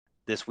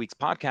This week's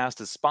podcast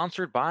is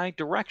sponsored by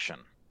Direction.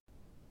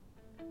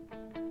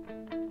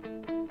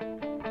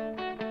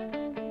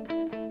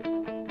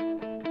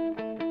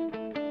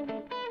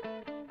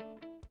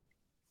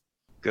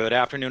 Good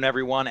afternoon,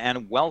 everyone,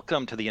 and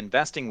welcome to the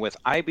Investing with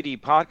IBD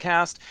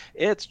podcast.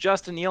 It's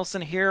Justin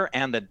Nielsen here,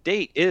 and the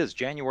date is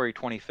January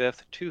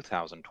 25th,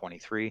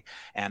 2023.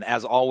 And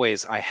as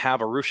always, I have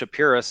Arusha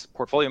Piras,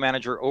 portfolio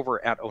manager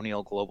over at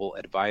O'Neill Global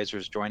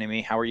Advisors, joining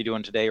me. How are you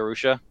doing today,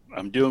 Arusha?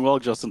 I'm doing well,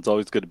 Justin. It's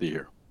always good to be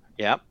here.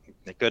 Yep.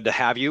 Good to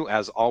have you,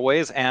 as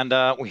always. And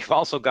we've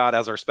also got,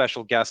 as our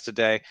special guest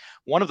today,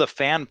 one of the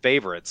fan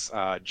favorites,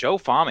 Joe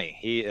Fahmy.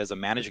 He is a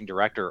managing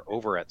director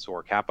over at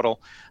SOAR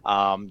Capital.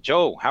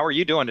 Joe, how are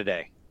you doing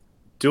today?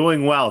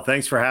 Doing well.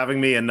 Thanks for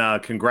having me, and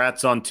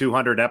congrats on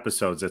 200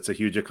 episodes. That's a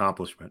huge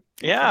accomplishment.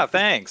 Yeah,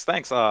 thanks.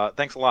 Thanks a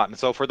lot. And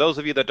so for those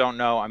of you that don't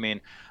know,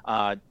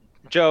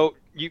 Joe,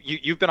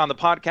 you've been on the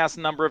podcast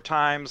a number of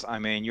times. I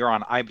mean, you're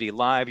on IBD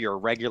Live. You're a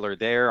regular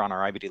there on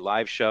our IBD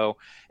Live show.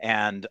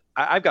 And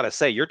I've got to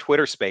say, your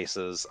Twitter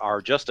spaces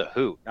are just a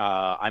hoot.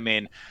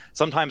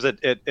 Sometimes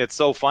it's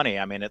so funny.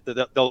 I mean,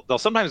 they'll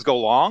sometimes go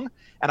long,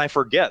 and I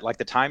forget. Like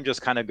the time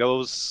just kind of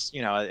goes.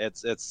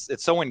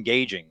 It's so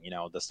engaging.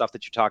 The stuff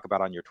that you talk about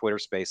on your Twitter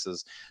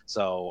spaces.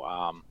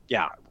 So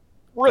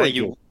really,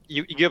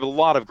 you give a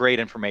lot of great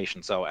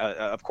information. So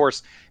of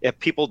course, if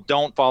people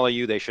don't follow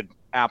you, they should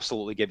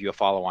absolutely give you a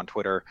follow on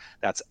Twitter.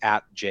 That's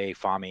at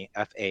jfahmy,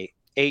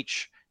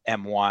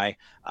 Fahmy.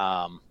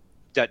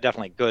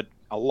 Definitely good.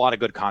 A lot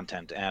of good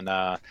content, and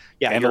a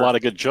lot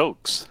of good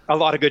jokes. A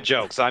lot of good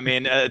jokes. I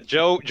mean,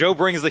 Joe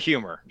brings the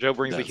humor. Joe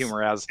brings the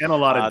humor and a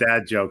lot of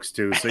dad jokes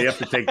too. So you have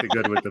to take the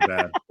good with the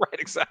bad. Right,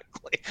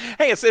 exactly.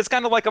 Hey, it's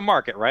kind of like a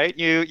market, right?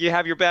 You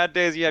have your bad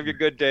days, you have your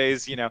good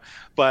days,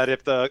 But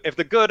if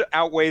the good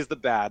outweighs the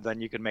bad,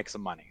 then you can make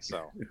some money.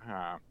 So.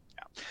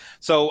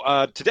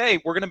 So today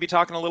we're going to be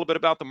talking a little bit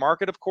about the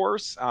market, of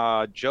course.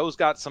 Joe's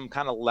got some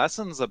kind of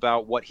lessons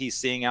about what he's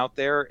seeing out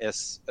there,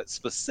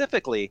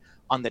 specifically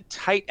on the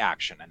tight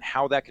action and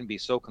how that can be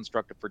so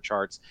constructive for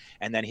charts.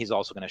 And then he's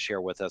also going to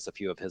share with us a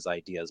few of his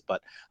ideas.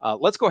 But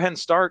let's go ahead and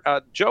start.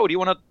 Joe, do you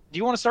want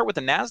to start with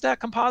the NASDAQ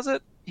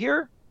composite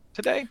here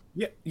today?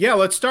 Yeah.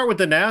 Let's start with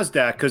the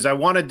NASDAQ because I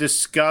want to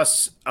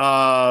discuss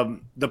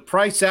the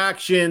price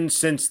action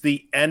since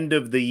the end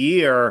of the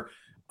year.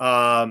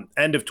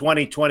 End of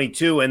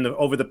 2022 and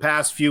over the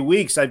past few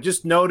weeks, I've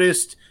just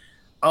noticed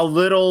a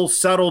little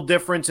subtle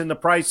difference in the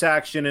price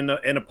action in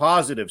a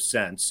positive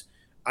sense.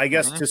 I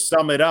guess to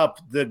sum it up,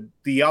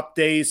 the up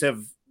days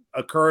have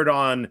occurred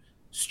on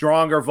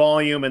stronger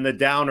volume and the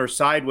down or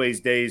sideways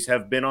days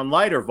have been on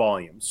lighter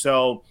volume.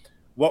 So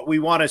what we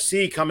want to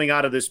see coming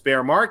out of this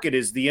bear market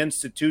is the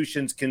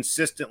institutions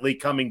consistently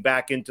coming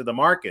back into the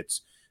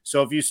markets.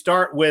 So if you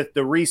start with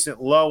the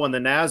recent low on the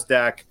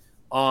NASDAQ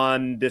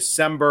on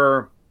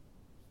December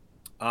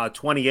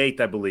 28th,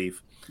 I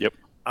believe. Yep.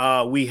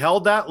 We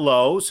held that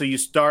low. So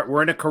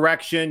we're in a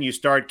correction. You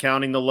start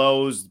counting the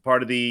lows,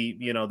 part of the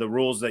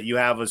rules that you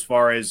have as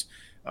far as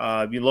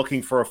you're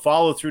looking for a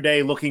follow through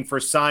day, looking for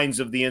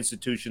signs of the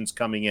institutions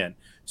coming in.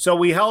 So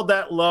we held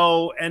that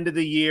low, end of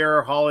the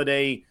year,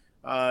 holiday,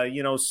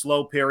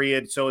 slow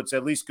period. So it's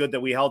at least good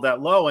that we held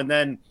that low. And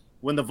then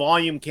when the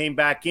volume came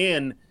back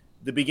in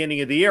the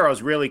beginning of the year, I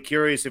was really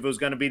curious if it was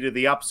going to be to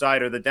the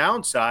upside or the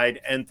downside.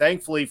 And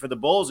thankfully for the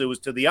bulls, it was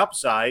to the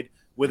upside,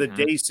 with a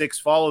day 6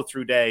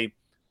 follow-through day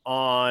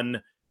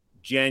on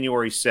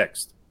January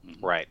 6th.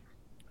 Right.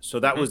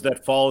 So that was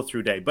that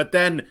follow-through day. But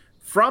then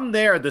from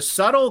there, the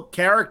subtle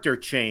character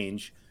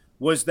change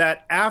was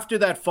that after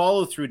that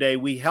follow-through day,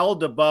 we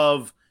held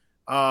above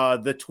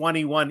the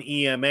 21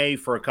 EMA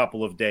for a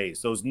couple of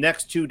days. Those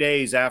next 2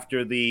 days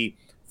after the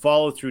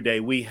follow-through day,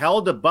 we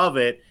held above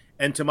it.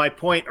 And to my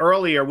point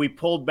earlier, we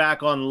pulled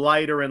back on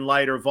lighter and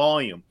lighter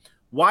volume.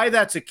 Why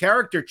that's a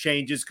character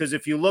change is because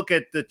if you look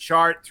at the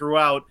chart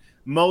throughout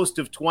most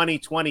of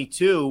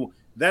 2022,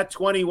 that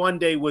 21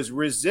 day was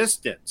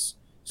resistance.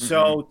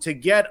 So to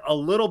get a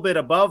little bit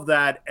above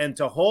that and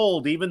to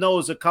hold, even though it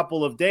was a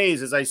couple of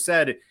days, as I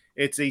said,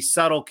 it's a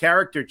subtle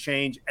character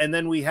change. And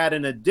then we had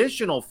an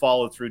additional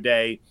follow-through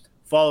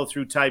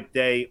type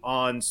day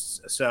on,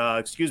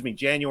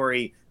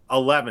 January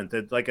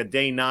 11th, like a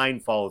day 9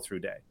 follow-through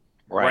day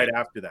right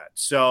after that.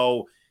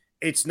 So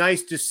it's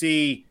nice to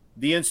see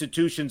the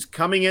institutions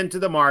coming into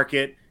the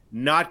market,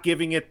 not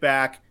giving it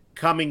back,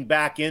 coming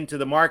back into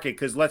the market,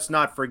 because let's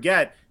not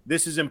forget,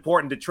 this is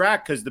important to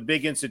track because the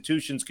big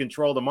institutions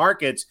control the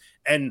markets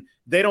and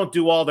they don't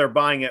do all their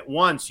buying at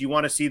once. You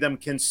want to see them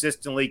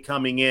consistently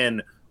coming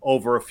in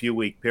over a few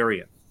week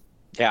period.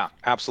 Yeah,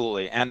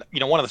 absolutely. And,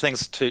 one of the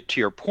things to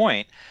your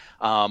point,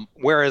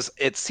 whereas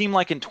it seemed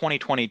like in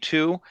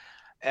 2022,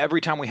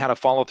 every time we had a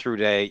follow-through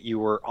day, you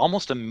were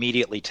almost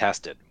immediately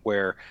tested,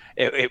 where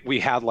we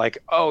had like,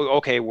 oh,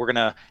 okay, we're going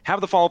to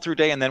have the follow-through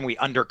day, and then we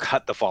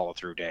undercut the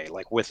follow-through day,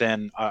 like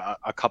within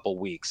a couple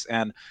weeks.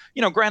 And,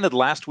 granted,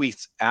 last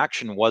week's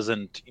action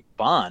wasn't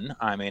fun.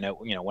 I mean,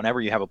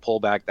 whenever you have a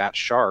pullback that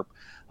sharp,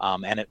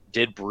 and it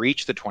did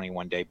breach the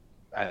 21-day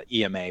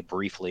EMA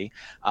briefly,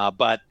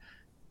 but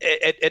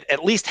it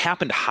at least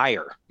happened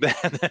higher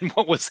than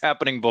what was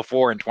happening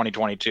before in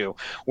 2022,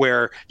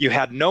 where you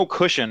had no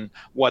cushion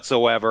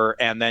whatsoever,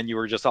 and then you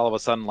were just all of a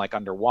sudden like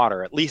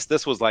underwater. At least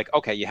this was like,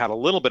 okay, you had a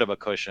little bit of a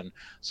cushion,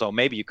 so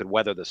maybe you could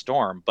weather the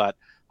storm. But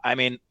I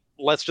mean,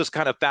 let's just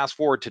kind of fast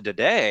forward to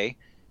today,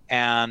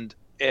 and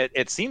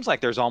it seems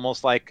like there's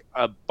almost like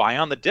a buy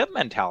on the dip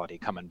mentality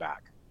coming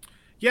back.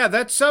 Yeah,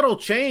 that subtle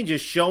change is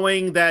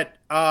showing that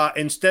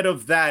instead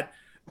of that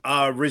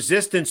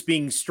resistance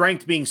being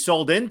strength being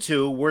sold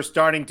into, we're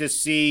starting to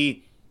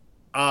see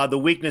the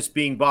weakness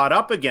being bought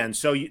up again.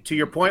 So to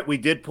your point, we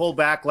did pull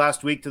back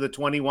last week to the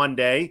 21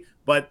 day,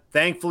 but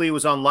thankfully it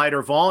was on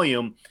lighter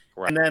volume.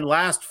 Right. And then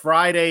last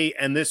Friday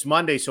and this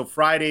Monday, so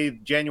Friday,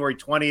 January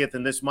 20th,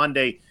 and this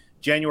Monday,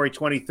 January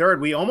 23rd,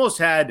 we almost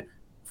had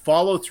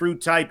follow through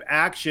type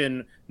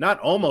action. Not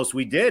almost,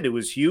 we did. It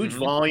was huge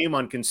volume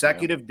on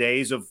consecutive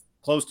days of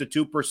close to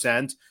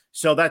 2%.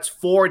 So that's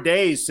 4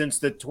 days since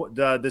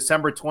the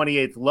December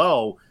 28th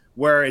low,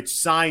 where it's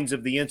signs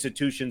of the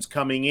institutions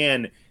coming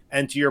in.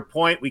 And to your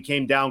point, we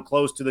came down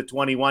close to the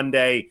 21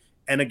 day.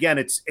 And again,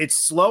 it's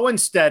slow and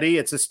steady.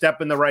 It's a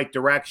step in the right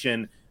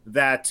direction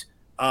that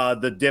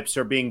the dips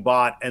are being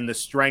bought and the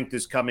strength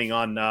is coming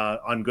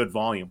on good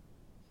volume.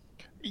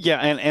 Yeah,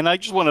 and I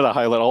just wanted to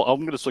highlight,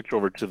 I'm going to switch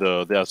over to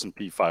the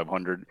S&P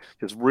 500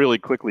 just really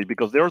quickly,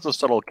 because there was a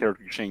subtle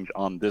character change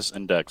on this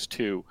index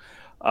too.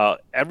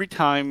 Every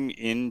time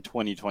in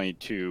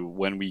 2022,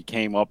 when we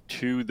came up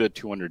to the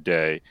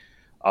 200-day,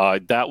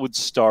 that would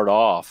start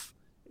off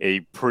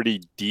a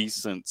pretty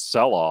decent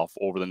sell-off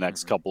over the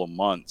next couple of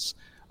months.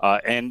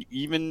 And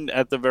even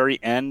at the very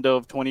end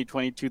of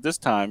 2022, this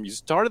time, you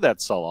started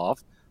that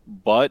sell-off,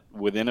 but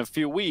within a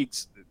few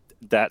weeks,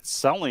 that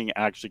selling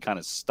actually kind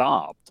of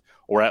stopped,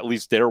 or at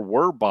least there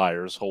were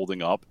buyers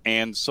holding up.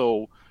 And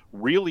so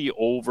really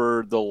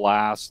over the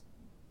last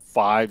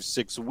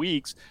 5-6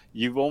 weeks,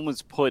 you've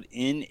almost put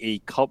in a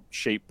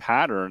cup-shaped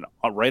pattern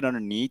right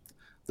underneath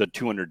the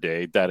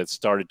 200-day that it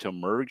started to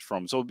emerge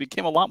from. So it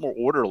became a lot more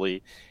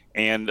orderly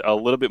and a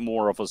little bit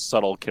more of a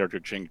subtle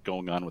character change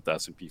going on with the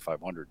S&P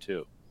 500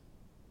 too.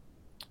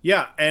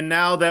 Yeah, and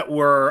now that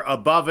we're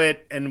above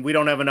it and we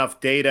don't have enough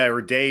data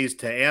or days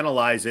to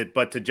analyze it,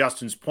 but to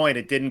Justin's point,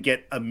 it didn't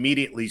get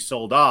immediately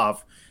sold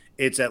off.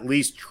 It's at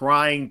least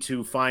trying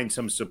to find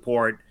some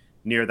support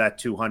near that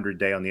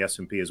 200-day on the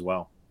S&P as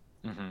well.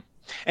 Mm-hmm.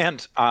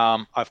 And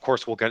of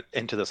course, we'll get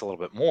into this a little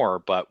bit more,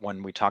 but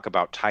when we talk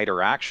about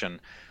tighter action,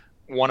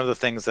 one of the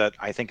things that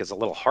I think is a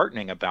little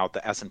heartening about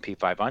the S&P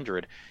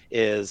 500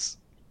 is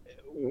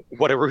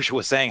what Arusha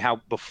was saying, how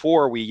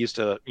before we used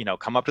to,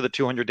 come up to the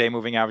 200-day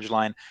moving average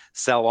line,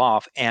 sell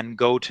off and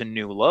go to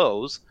new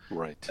lows.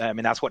 Right. I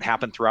mean, that's what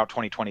happened throughout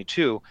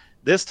 2022.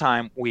 This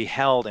time we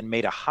held and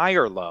made a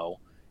higher low.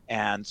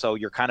 And so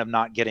you're kind of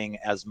not getting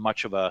as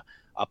much of a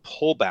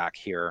pullback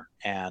here,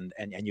 and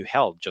you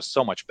held just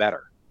so much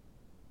better.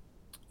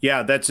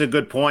 Yeah, that's a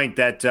good point,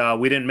 that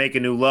we didn't make a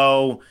new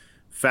low,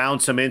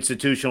 found some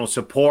institutional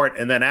support,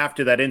 and then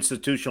after that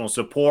institutional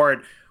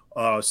support,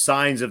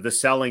 signs of the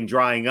selling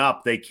drying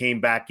up, they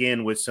came back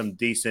in with some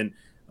decent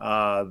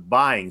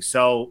buying.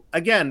 So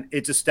again,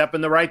 it's a step in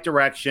the right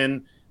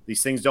direction.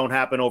 These things don't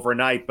happen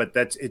overnight, but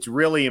it's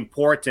really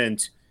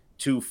important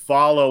to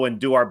follow and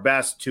do our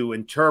best to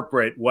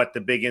interpret what the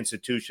big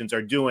institutions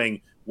are doing,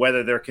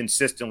 whether they're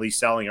consistently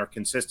selling or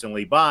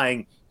consistently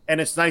buying.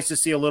 And it's nice to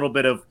see a little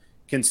bit of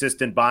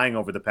consistent buying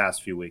over the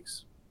past few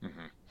weeks.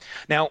 Mm-hmm.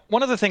 Now,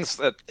 one of the things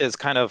that is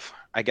kind of,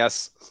 I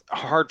guess,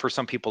 hard for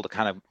some people to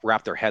kind of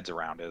wrap their heads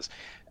around is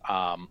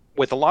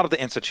with a lot of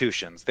the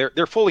institutions,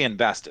 they're fully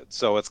invested.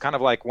 So it's kind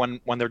of like when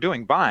they're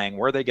doing buying,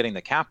 where are they getting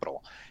the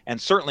capital? And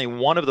certainly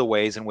one of the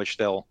ways in which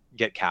they'll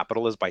get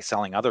capital is by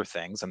selling other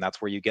things, and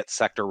that's where you get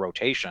sector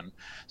rotation.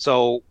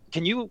 So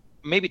can you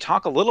maybe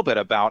talk a little bit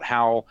about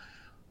how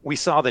we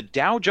saw the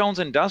Dow Jones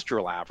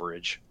Industrial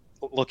Average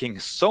looking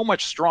so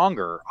much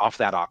stronger off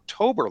that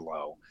October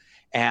low,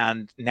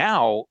 and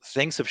now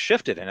things have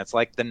shifted, and it's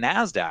like the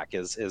Nasdaq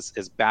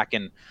is back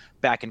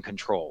in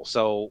control.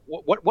 So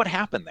what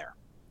happened there?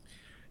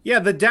 Yeah,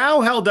 the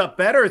Dow held up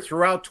better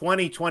throughout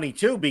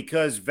 2022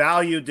 because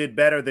value did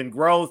better than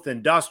growth,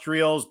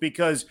 industrials,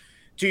 because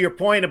to your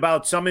point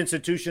about some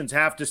institutions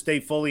have to stay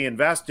fully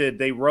invested,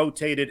 they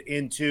rotated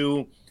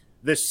into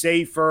the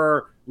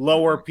safer,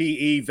 lower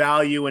PE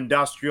value,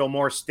 industrial,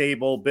 more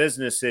stable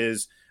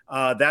businesses.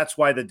 That's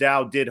why the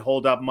Dow did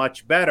hold up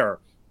much better.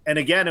 And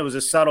again, it was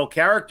a subtle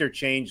character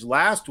change.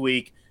 Last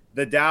week,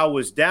 the Dow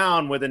was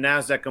down where the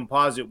NASDAQ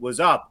composite was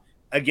up.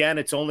 Again,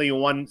 it's only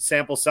one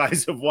sample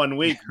size of 1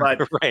 week, but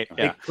right,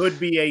 yeah. It could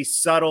be a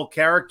subtle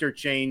character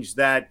change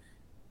that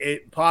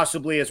it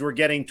possibly, as we're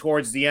getting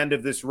towards the end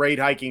of this rate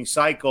hiking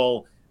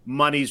cycle,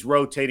 money's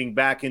rotating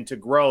back into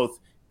growth.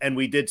 And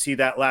we did see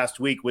that last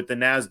week with the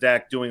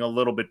NASDAQ doing a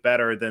little bit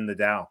better than the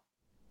Dow.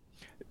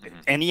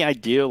 Any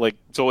idea,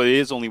 so it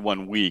is only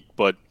 1 week,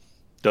 but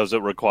does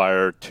it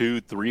require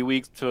 2-3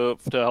 weeks to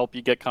help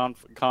you get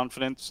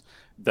confidence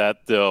that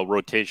the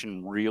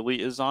rotation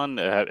really is on?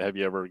 Have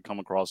you ever come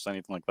across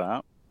anything like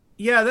that?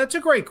 Yeah, that's a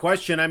great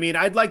question. I mean,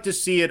 I'd like to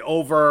see it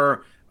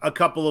over a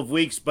couple of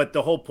weeks, but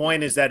the whole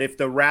point is that if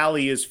the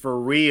rally is for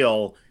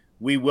real,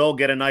 we will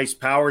get a nice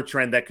power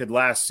trend that could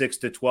last 6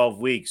 to 12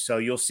 weeks. So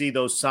you'll see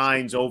those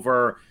signs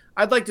over.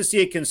 I'd like to see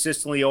it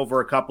consistently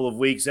over a couple of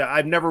weeks.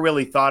 I've never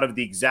really thought of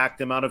the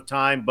exact amount of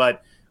time,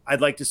 but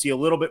I'd like to see a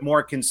little bit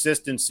more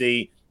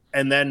consistency.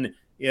 And then,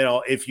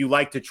 if you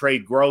like to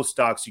trade growth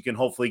stocks, you can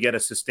hopefully get a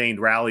sustained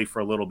rally for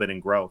a little bit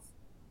in growth.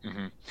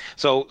 Mm-hmm.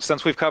 So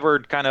since we've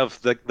covered kind of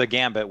the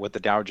gambit with the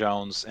Dow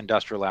Jones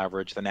Industrial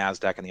Average, the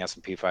NASDAQ, and the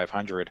S&P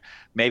 500,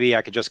 maybe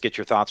I could just get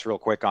your thoughts real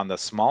quick on the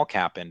small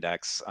cap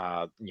index.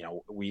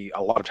 We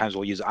a lot of times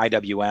we'll use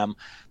IWM,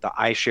 the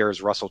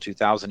iShares Russell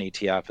 2000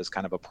 ETF, as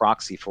kind of a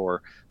proxy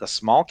for the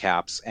small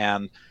caps.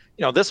 And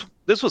this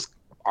was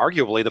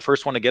arguably the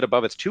first one to get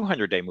above its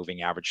 200-day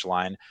moving average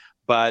line,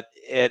 but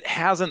it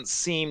hasn't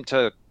seemed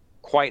to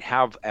quite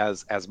have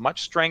as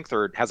much strength,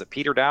 or has it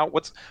petered out?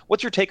 What's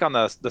your take on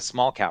the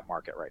small cap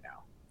market right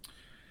now?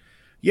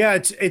 Yeah,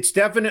 it's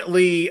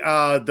definitely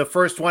the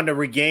first one to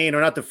regain,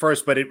 or not the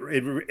first, but it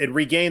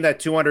regained that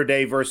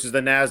 200-day versus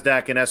the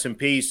NASDAQ and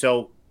S&P.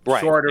 So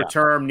shorter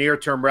term, near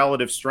term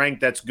relative strength,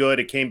 that's good.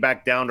 It came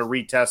back down to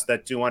retest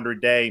that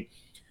 200-day.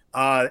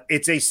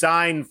 It's a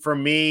sign for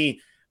me.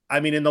 I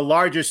mean, in the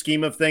larger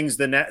scheme of things,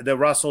 the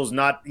Russell's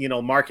not,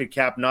 market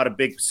cap, not a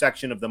big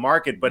section of the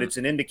market, but it's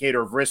an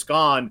indicator of risk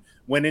on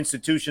when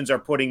institutions are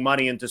putting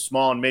money into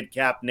small and mid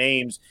cap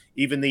names.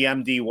 Even the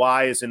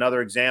MDY is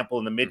another example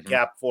in the mid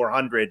cap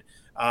 400,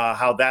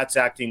 how that's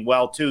acting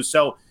well too.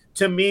 So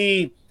to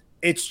me,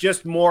 it's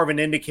just more of an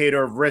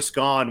indicator of risk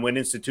on when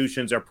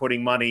institutions are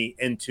putting money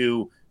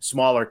into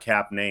smaller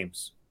cap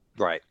names.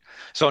 Right.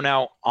 So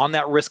now on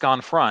that risk on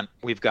front,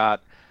 we've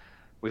got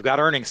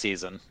earnings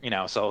season,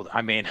 so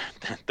I mean,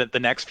 the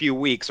next few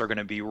weeks are going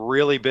to be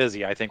really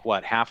busy. I think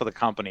half of the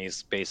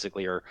companies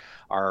basically are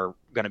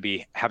going to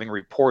be having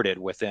reported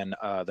within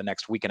the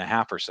next week and a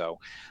half or so.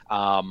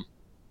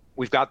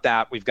 We've got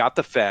that. We've got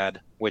the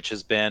Fed, which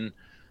has been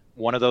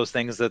one of those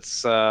things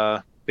that's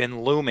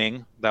been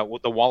looming, that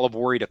the wall of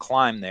worry to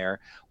climb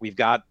there. We've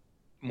got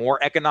more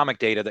economic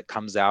data that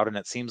comes out, and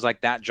it seems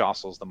like that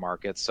jostles the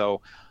market.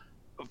 So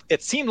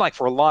it seemed like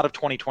for a lot of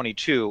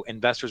 2022,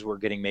 investors were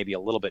getting maybe a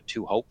little bit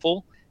too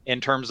hopeful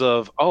in terms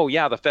of, oh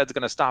yeah, the Fed's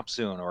going to stop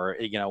soon, or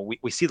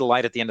we see the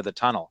light at the end of the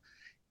tunnel.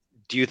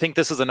 Do you think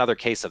this is another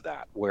case of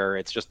that, where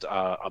it's just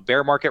a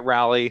bear market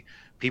rally?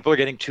 People are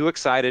getting too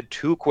excited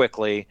too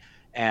quickly,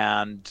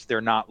 and they're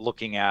not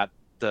looking at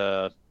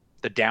the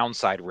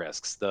downside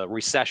risks, the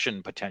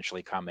recession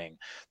potentially coming,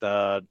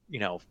 the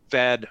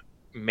Fed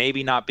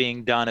maybe not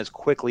being done as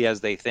quickly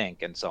as they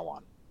think, and so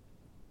on.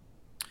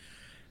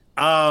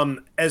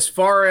 As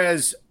far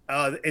as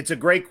it's a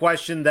great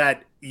question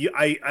that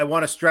I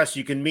want to stress,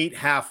 you can meet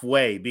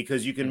halfway,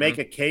 because you can make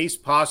a case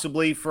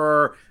possibly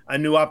for a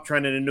new uptrend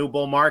in a new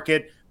bull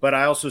market. But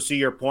I also see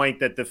your point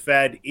that the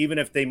Fed, even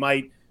if they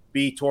might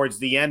be towards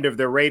the end of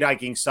their rate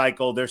hiking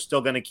cycle, they're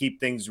still going to keep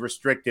things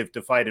restrictive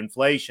to fight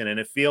inflation. And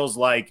it feels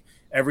like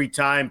every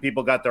time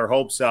people got their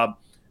hopes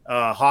up,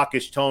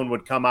 hawkish tone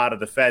would come out of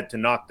the Fed to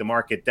knock the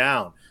market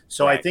down.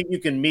 So right. I think you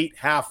can meet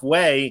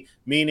halfway,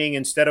 meaning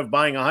instead of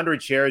buying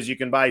 100 shares, you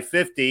can buy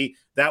 50.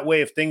 That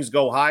way, if things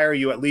go higher,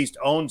 you at least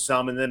own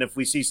some. And then if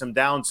we see some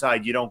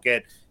downside, you don't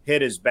get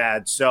hit as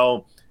bad.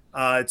 So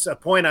it's a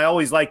point I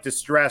always like to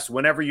stress.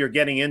 Whenever you're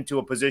getting into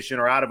a position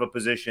or out of a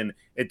position,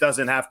 it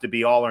doesn't have to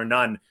be all or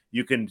none.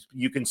 You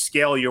can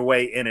scale your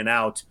way in and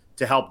out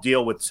to help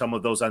deal with some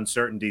of those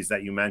uncertainties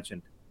that you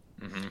mentioned.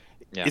 Mm-hmm.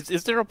 Yeah.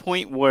 Is there a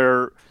point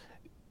where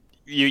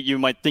you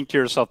might think to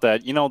yourself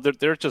that,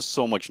 there's just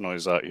so much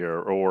noise out here,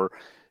 or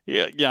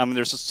I mean,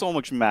 there's just so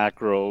much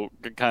macro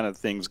kind of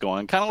things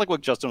going, kind of like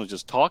what Justin was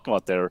just talking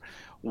about there,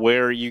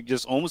 where you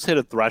just almost hit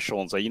a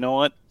threshold and say, you know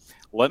what,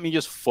 let me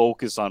just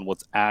focus on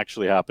what's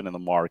actually happening in the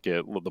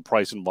market, with the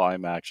price and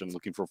volume action,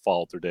 looking for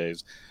follow-through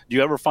days. Do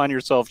you ever find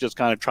yourself just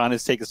kind of trying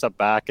to take a step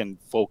back and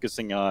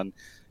focusing on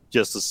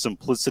just the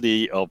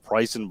simplicity of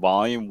price and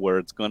volume, where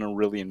it's going to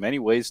really in many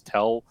ways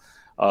tell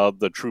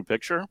the true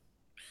picture?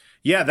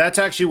 Yeah, that's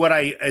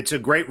actually it's a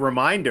great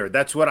reminder.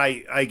 That's what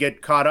I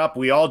get caught up.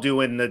 We all do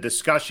in the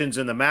discussions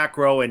in the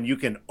macro, and you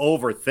can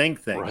overthink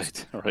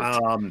things.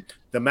 Right.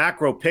 The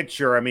macro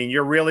picture, I mean,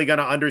 you're really going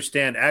to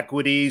understand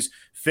equities,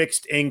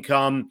 fixed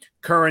income,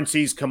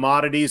 currencies,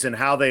 commodities, and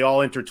how they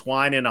all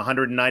intertwine in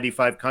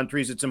 195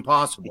 countries. It's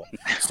impossible.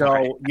 So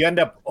right. You end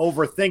up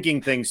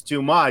overthinking things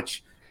too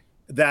much.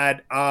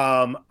 That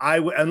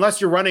unless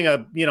you're running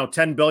a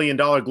 $10 billion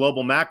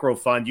global macro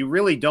fund, you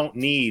really don't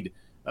need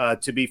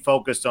to be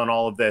focused on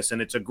all of this.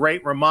 And it's a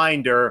great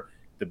reminder.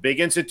 The big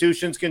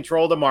institutions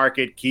control the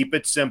market. Keep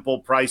it simple,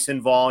 price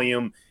and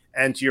volume.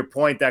 And to your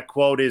point, that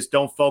quote is,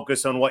 don't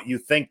focus on what you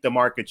think the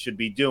market should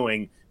be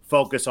doing.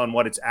 Focus on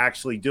what it's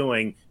actually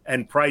doing.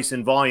 And price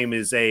and volume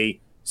is a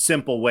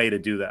simple way to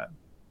do that.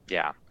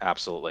 Yeah,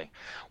 absolutely.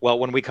 Well,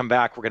 when we come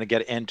back, we're going to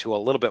get into a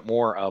little bit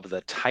more of the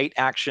tight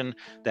action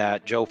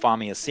that Joe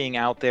Fahmy is seeing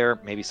out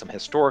there, maybe some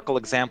historical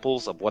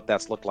examples of what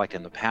that's looked like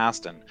in the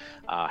past, and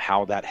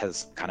how that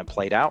has kind of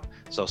played out.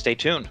 So stay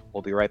tuned.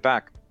 We'll be right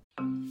back.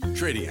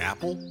 Trading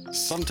Apple?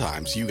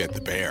 Sometimes you get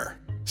the bear.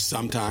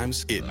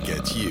 Sometimes it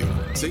gets you.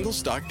 Single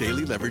stock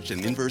daily leveraged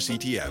and inverse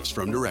ETFs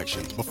from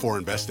Direxion. Before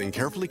investing,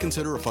 carefully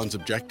consider a fund's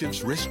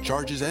objectives, risk,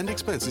 charges, and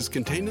expenses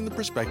contained in the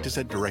prospectus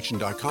at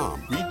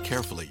Direxion.com. Read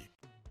carefully.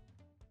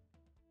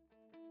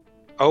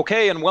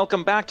 Okay, and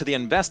welcome back to the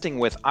Investing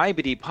with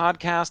IBD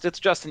podcast. It's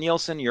Justin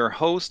Nielsen, your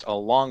host,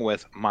 along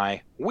with my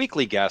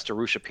weekly guest,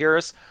 Arusha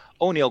Peiris,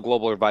 O'Neill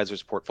Global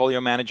Advisors Portfolio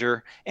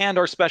Manager, and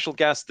our special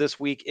guest this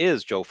week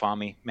is Joe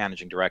Fahmy,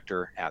 Managing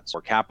Director at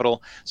SOAR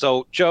Capital.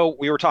 So, Joe,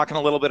 we were talking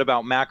a little bit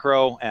about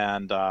macro,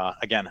 and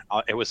again,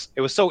 it was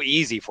so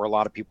easy for a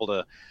lot of people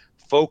to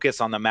focus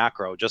on the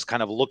macro, just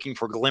kind of looking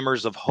for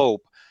glimmers of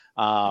hope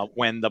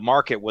when the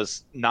market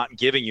was not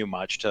giving you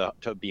much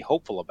to be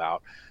hopeful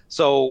about.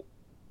 So,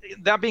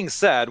 that being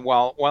said,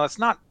 while it's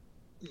not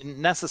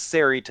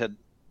necessary to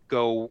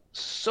go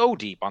so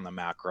deep on the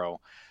macro,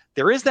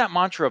 there is that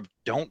mantra of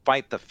don't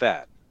fight the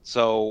Fed.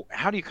 So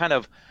how do you kind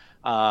of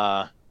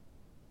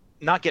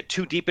not get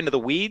too deep into the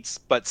weeds,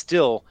 but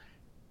still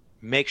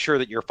make sure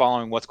that you're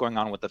following what's going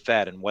on with the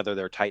Fed and whether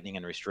they're tightening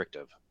and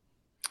restrictive?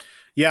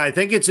 Yeah, I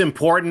think it's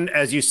important,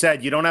 as you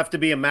said, you don't have to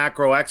be a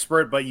macro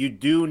expert, but you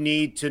do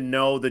need to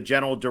know the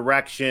general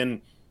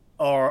direction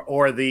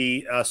or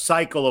the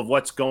cycle of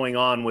what's going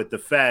on with the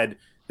Fed.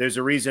 There's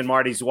a reason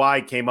Marty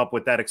Zweig came up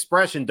with that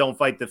expression, don't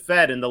fight the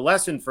Fed. And the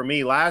lesson for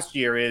me last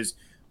year is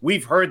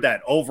we've heard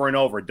that over and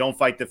over, don't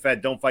fight the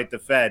Fed, don't fight the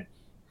Fed.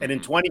 And in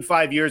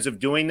 25 years of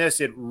doing this,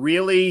 it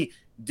really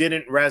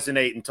didn't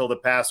resonate until the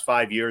past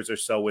 5 years or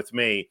so with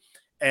me.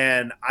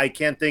 And I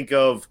can't think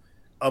of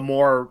a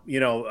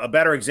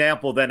better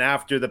example than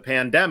after the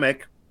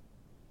pandemic.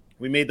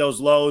 We made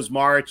those lows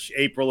March,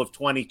 April of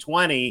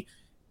 2020.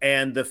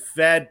 And the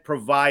Fed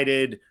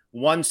provided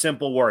one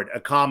simple word,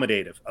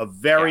 accommodative, a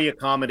very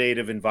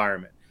accommodative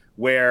environment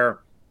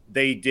where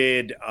they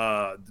did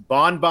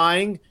bond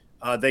buying.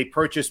 They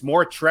purchased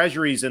more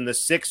treasuries in the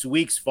 6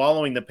 weeks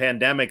following the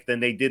pandemic than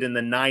they did in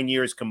the 9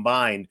 years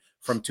combined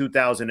from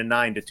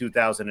 2009 to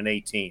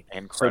 2018.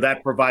 Incredible. So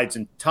that provides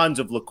tons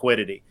of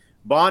liquidity.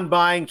 Bond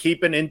buying,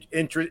 keeping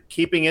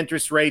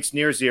interest rates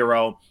near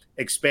zero,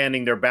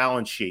 expanding their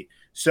balance sheet.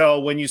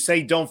 So when you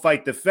say don't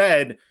fight the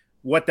Fed,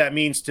 what that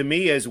means to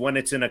me is when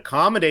it's an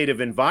accommodative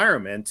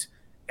environment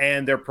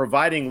and they're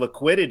providing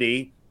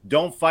liquidity,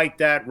 don't fight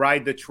that,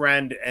 ride the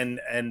trend, and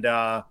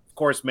of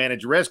course,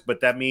 manage risk.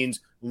 But that means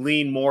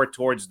lean more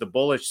towards the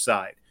bullish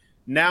side.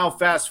 Now,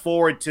 fast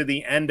forward to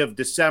the end of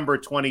December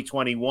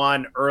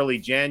 2021, early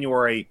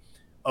January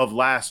of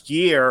last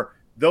year,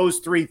 those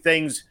three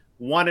things,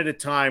 one at a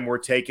time, were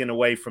taken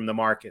away from the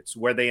markets,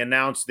 where they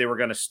announced they were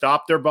going to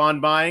stop their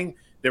bond buying.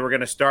 They were going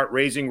to start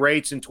raising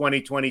rates in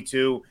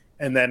 2022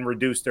 and then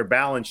reduce their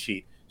balance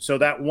sheet. So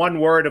that one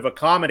word of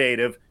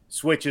accommodative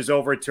switches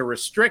over to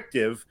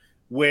restrictive,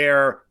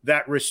 where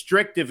that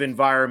restrictive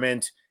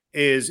environment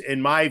is,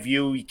 in my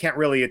view, you can't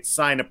really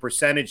assign a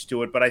percentage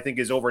to it, but I think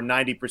is over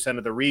 90%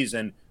 of the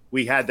reason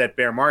we had that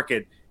bear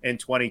market in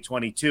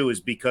 2022 is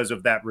because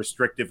of that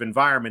restrictive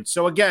environment.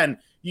 So again,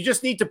 you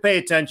just need to pay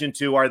attention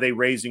to, are they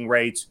raising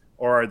rates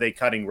or are they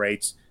cutting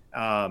rates,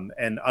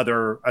 and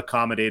other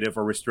accommodative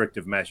or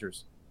restrictive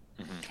measures.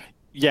 Mm-hmm.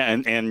 Yeah,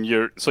 and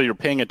you're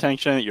paying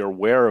attention, you're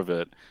aware of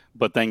it,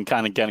 but then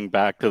kind of getting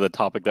back to the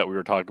topic that we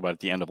were talking about at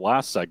the end of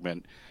last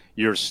segment,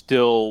 you're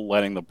still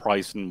letting the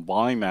price and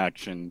volume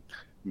action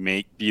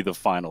be the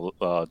final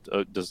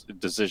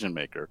decision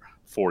maker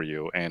for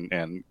you,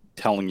 and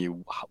telling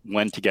you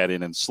when to get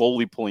in and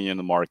slowly pulling you in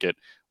the market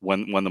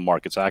when the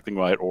market's acting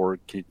right, or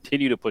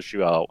continue to push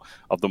you out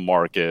of the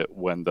market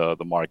when the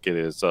market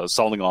is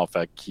selling off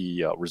at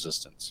key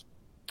resistance.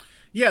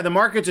 Yeah, the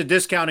market's a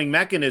discounting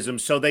mechanism,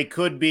 so they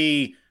could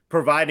be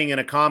providing an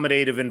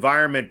accommodative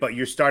environment, but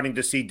you're starting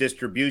to see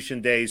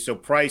distribution days, so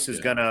price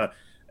is gonna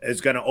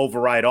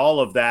override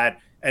all of that.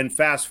 And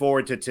fast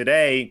forward to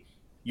today,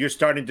 you're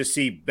starting to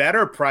see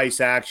better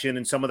price action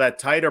and some of that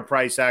tighter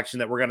price action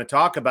that we're going to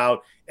talk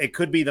about. It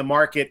could be the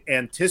market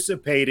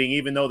anticipating,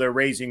 even though they're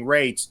raising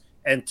rates,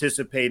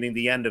 anticipating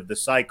the end of the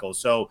cycle.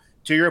 So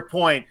to your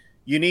point,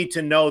 you need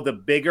to know the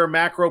bigger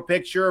macro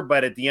picture,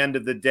 but at the end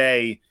of the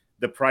day,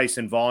 the price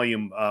and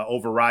volume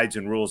overrides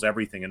and rules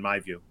everything, in my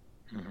view.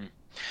 Mm-hmm.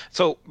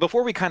 So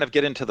before we kind of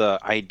get into the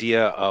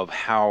idea of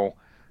how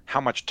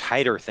much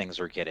tighter things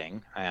are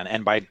getting,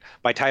 and by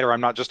tighter,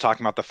 I'm not just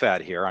talking about the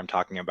Fed here, I'm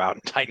talking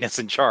about tightness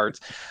in charts.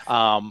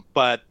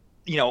 But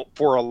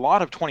for a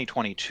lot of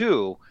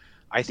 2022,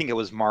 I think it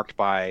was marked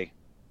by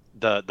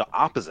the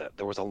opposite.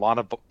 There was a lot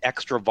of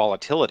extra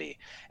volatility,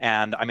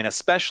 and I mean,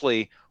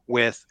 especially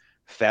with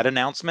Fed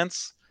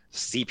announcements,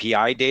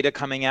 CPI data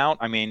coming out.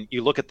 I mean,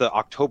 you look at the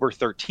October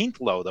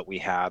 13th low that we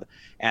had,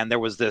 and there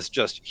was this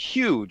just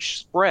huge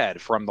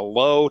spread from the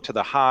low to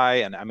the high.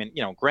 And I mean,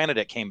 granted,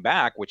 it came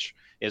back, which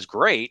is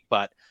great,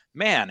 but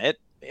man, it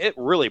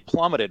really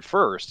plummeted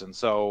first. And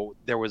so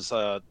there was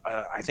I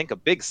think a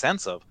big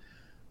sense of,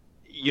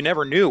 you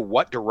never knew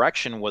what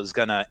direction was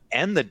going to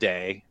end the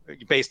day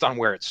based on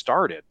where it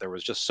started. There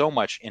was just so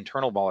much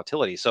internal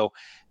volatility. So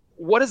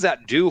what does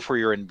that do for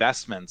your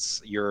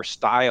investments, your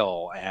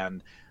style,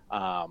 and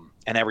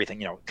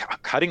everything?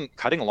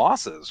 Cutting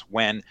losses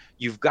when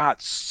you've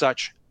got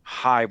such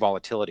high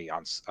volatility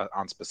on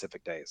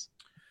specific days.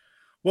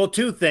 Well,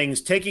 two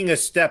things. Taking a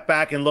step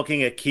back and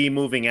looking at key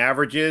moving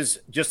averages,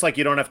 just like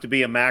you don't have to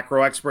be a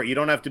macro expert, you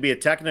don't have to be a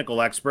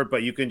technical expert,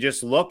 but you can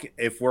just look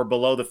if we're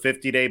below the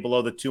 50-day,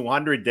 below the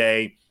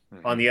 200-day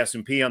on the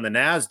S&P, on the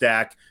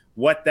NASDAQ,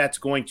 what that's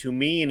going to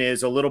mean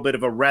is a little bit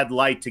of a red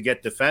light to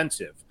get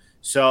defensive.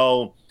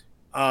 So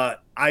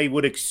I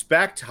would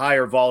expect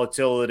higher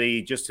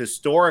volatility just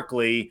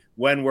historically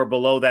when we're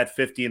below that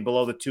 50 and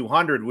below the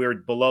 200. We were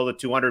below the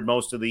 200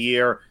 most of the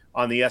year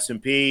on the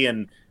S&P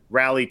and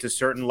rally to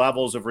certain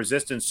levels of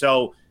resistance.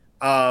 So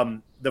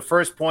the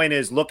first point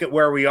is look at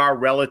where we are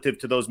relative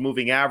to those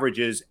moving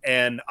averages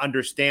and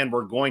understand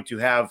we're going to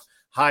have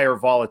higher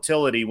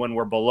volatility when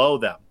we're below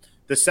them.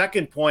 The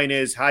second point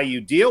is how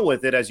you deal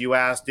with it, as you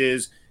asked,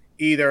 is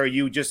either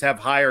you just have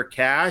higher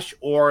cash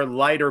or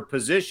lighter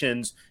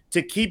positions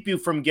to keep you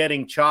from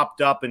getting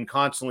chopped up and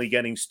constantly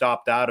getting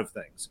stopped out of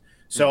things.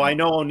 So I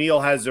know O'Neill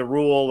has a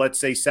rule, let's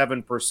say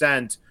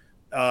 7%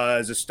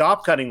 as a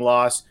stop cutting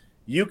loss.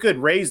 You could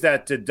raise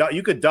that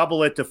you could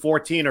double it to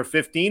 14 or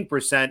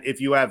 15%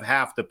 if you have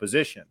half the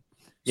position.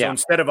 So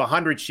instead of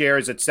 100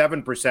 shares at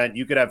 7%,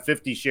 you could have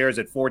 50 shares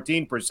at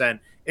 14%.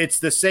 It's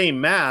the same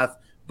math,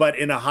 but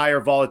in a higher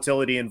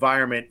volatility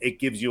environment, it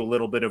gives you a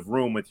little bit of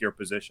room with your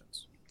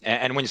positions.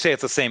 And when you say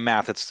it's the same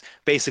math, it's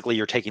basically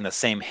you're taking the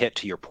same hit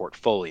to your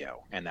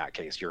portfolio. In that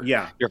case, you're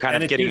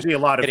kind of getting usually a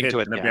lot of hits to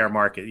it in the bear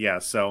market. Yeah,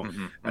 so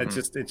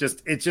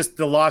it's just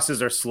the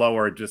losses are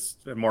slower,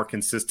 just more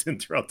consistent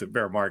throughout the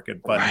bear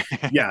market. But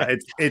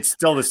it's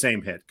still the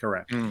same hit.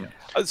 Correct. Yeah.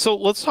 So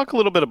let's talk a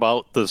little bit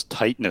about this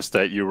tightness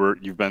that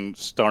you've been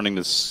starting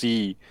to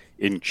see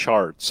in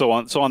charts. So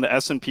on the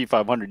S&P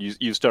 500,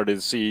 you started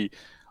to see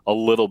a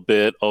little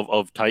bit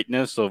of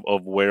tightness of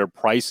where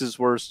prices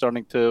were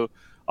starting to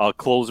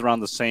close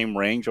around the same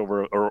range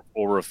over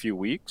a few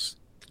weeks.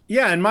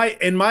 Yeah, and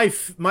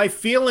my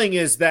feeling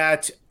is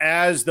that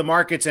as the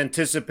market's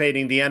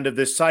anticipating the end of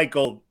this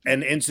cycle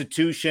and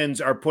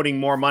institutions are putting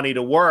more money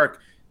to work,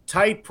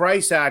 tight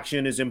price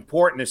action is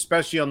important,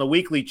 especially on the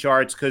weekly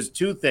charts, because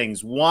two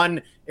things.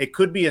 One, it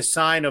could be a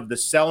sign of the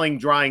selling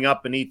drying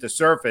up beneath the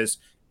surface,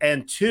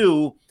 and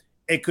two,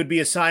 it could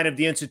be a sign of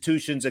the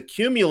institutions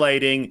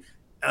accumulating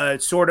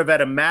sort of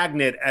at a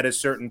magnet at a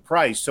certain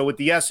price. So with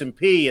the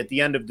S&P at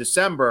the end of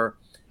December,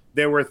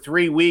 there were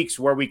 3 weeks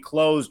where we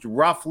closed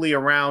roughly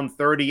around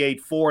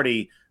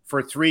 38.40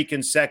 for 3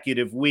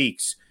 consecutive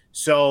weeks.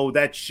 So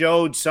that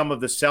showed some of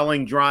the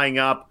selling drying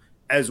up,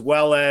 as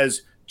well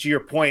as, to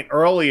your point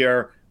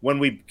earlier, when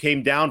we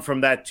came down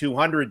from that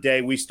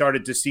 200-day, we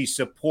started to see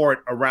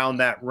support around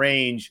that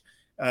range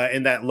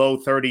in that low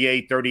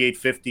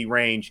 38.50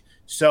 range.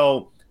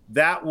 So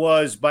that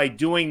was, by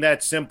doing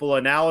that simple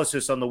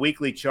analysis on the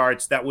weekly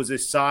charts, that was a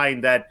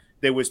sign that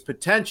there was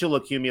potential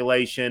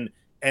accumulation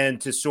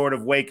and to sort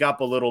of wake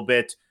up a little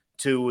bit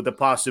to the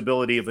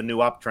possibility of a new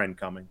uptrend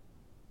coming.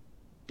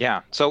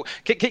 Yeah. So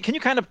can you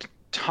kind of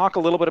talk a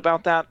little bit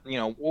about that?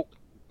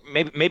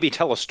 Maybe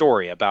tell a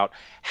story about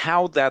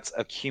how that's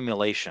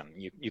accumulation.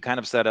 You kind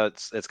of said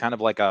it's kind of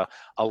like a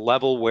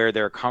level where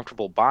they're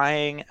comfortable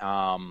buying,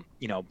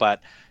 but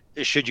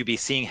should you be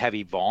seeing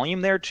heavy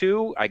volume there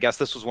too? I guess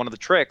this was one of the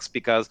tricks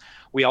because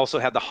we also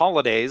had the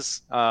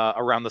holidays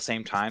around the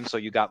same time. So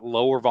you got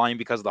lower volume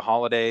because of the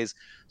holidays.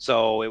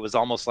 So it was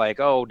almost like,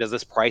 oh, does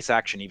this price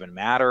action even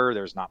matter?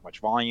 There's not much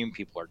volume.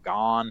 People are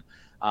gone.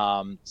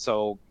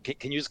 So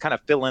can you just kind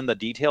of fill in the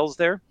details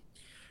there?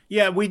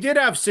 Yeah, we did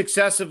have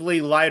successively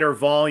lighter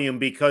volume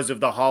because of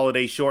the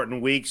holiday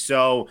shortened week.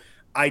 So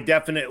I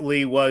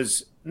definitely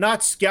was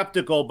not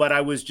skeptical, but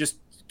I was just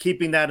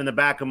keeping that in the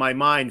back of my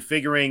mind,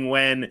 figuring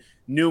when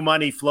new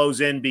money flows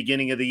in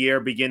beginning of the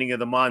year, beginning of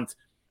the month,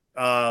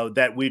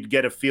 that we'd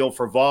get a feel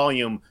for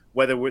volume,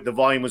 whether the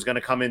volume was going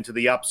to come into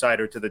the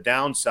upside or to the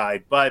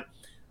downside. But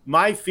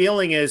my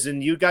feeling is,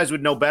 and you guys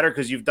would know better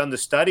because you've done the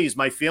studies,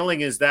 my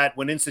feeling is that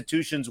when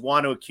institutions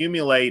want to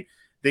accumulate,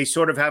 they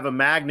sort of have a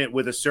magnet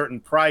with a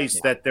certain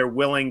price that they're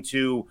willing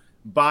to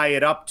buy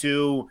it up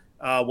to,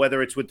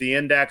 whether it's with the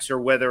index or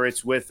whether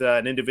it's with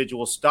an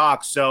individual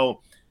stock.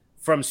 So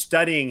from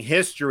studying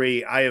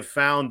history, I have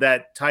found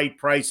that tight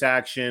price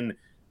action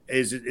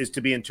is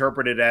to be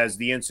interpreted as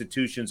the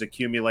institutions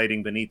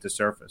accumulating beneath the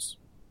surface.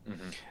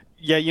 Mm-hmm.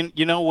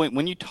 Yeah,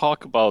 when you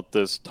talk about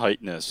this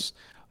tightness,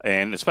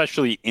 and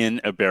especially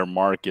in a bear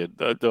market,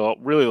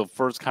 the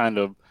first kind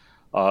of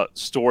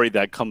story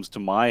that comes to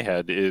my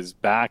head is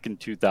back in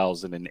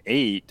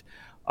 2008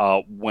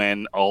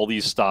 when all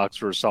these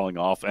stocks were selling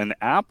off, and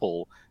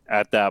Apple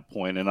at that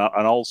point, and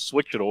I'll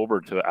switch it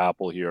over to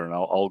Apple here, and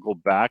I'll go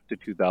back to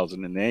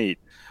 2008.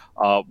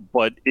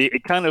 But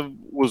it kind of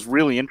was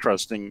really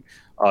interesting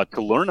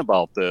to learn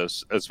about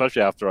this,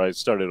 especially after I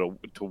started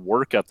to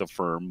work at the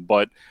firm.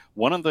 But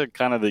one of the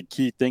kind of the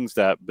key things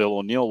that Bill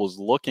O'Neill was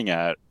looking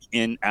at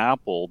in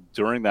Apple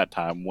during that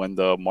time when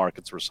the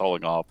markets were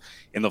selling off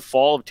in the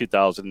fall of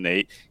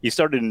 2008, he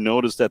started to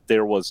notice that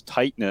there was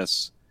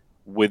tightness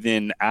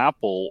within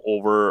Apple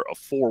over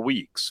 4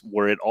 weeks,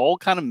 where it all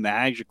kind of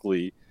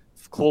magically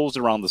closed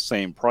around the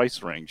same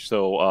price range.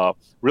 So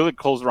really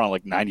closed around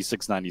like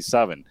 96,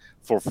 97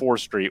 for 4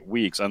 straight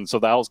weeks. And so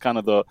that was kind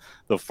of the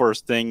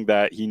first thing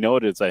that he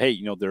noted, that, hey,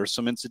 there's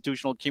some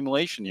institutional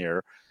accumulation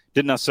here.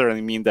 Didn't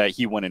necessarily mean that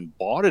he went and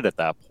bought it at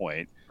that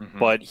point,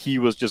 but he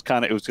was just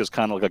kind of, it was just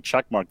kind of like a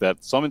check mark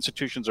that some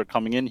institutions are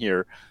coming in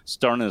here,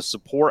 starting to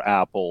support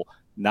Apple.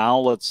 Now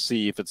let's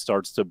see if it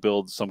starts to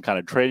build some kind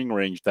of trading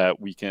range that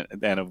we can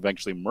then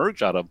eventually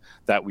merge out of,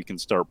 that we can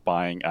start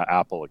buying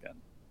Apple again.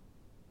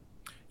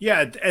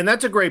 Yeah, and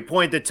that's a great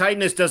point. The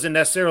tightness doesn't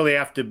necessarily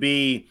have to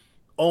be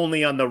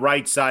only on the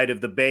right side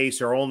of the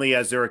base or only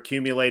as they're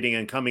accumulating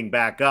and coming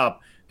back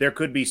up. There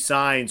could be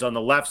signs on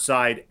the left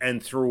side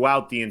and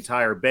throughout the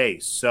entire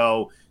base.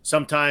 So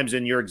sometimes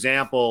in your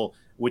example,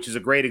 which is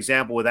a great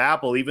example with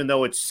Apple, even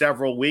though it's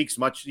several weeks,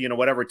 much,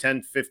 whatever,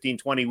 10, 15,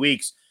 20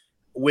 weeks,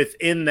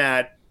 within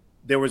that,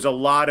 there was a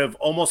lot of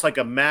almost like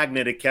a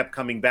magnet. It kept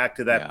coming back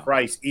to that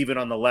price, even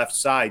on the left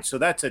side. So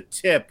that's a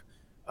tip.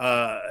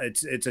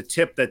 It's a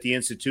tip that the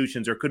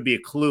institutions, or could be a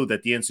clue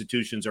that the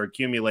institutions are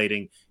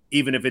accumulating,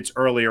 even if it's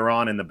earlier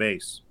on in the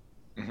base.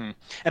 Mm-hmm.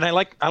 And I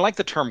like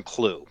the term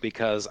clue,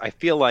 because I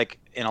feel like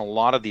in a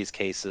lot of these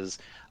cases,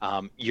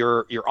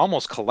 you're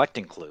almost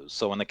collecting clues.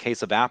 So in the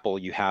case of Apple,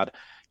 you had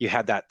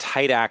that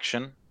tight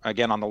action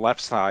again on the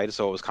left side.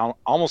 So it was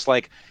almost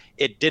like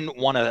it didn't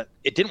want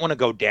to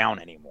go down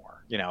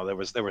anymore. There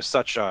was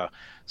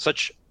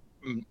such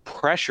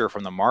pressure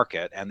from the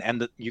market,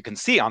 and you can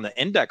see on the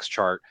index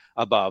chart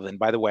above. And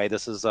by the way,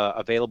 this is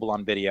available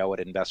on video at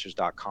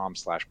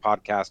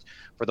investors.com/podcast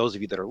for those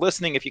of you that are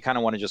listening, if you kind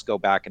of want to just go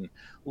back and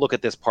look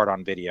at this part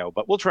on video,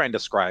 but we'll try and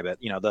describe it.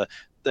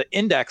 The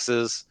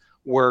indexes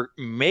were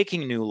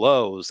making new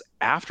lows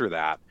after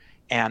that,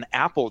 and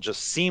Apple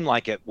just seemed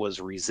like it was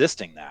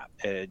resisting that.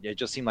 It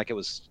just seemed like it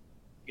was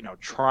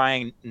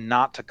trying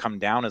not to come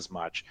down as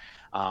much,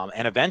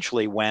 and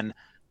eventually when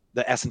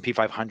the S&P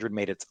 500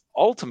 made its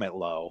ultimate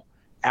low,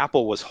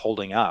 Apple was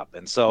holding up.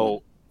 And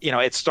so,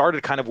 it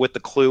started kind of with the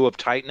clue of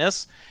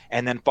tightness,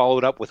 and then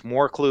followed up with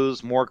more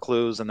clues.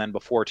 And then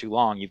before too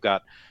long, you've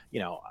got,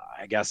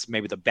 I guess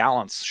maybe the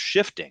balance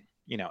shifting,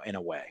 in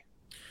a way.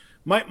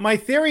 My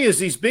theory is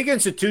these big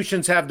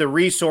institutions have the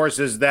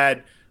resources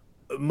that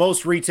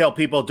most retail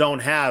people don't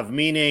have,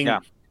 meaning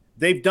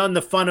they've done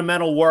the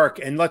fundamental work.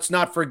 And let's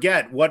not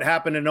forget what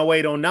happened in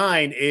 08,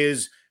 09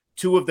 is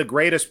two of the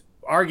greatest,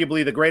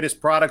 arguably the greatest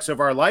products of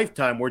our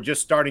lifetime were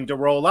just starting to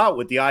roll out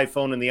with the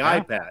iPhone and the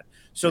iPad.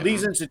 So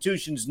these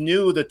institutions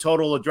knew the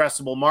total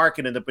addressable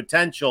market and the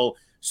potential.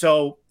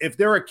 So if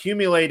they're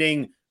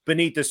accumulating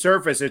beneath the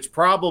surface, it's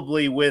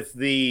probably with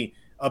the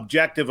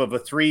objective of a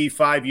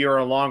 3-5 year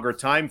or longer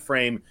time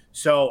frame.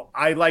 So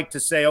I like to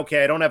say,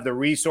 okay, I don't have the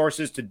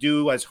resources to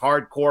do as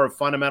hardcore of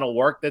fundamental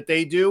work that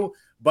they do,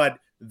 but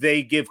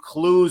they give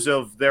clues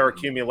of their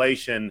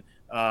accumulation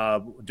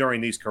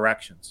during these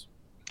corrections.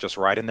 Just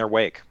right in their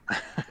wake.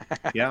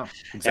 Yeah,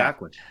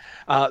 exactly.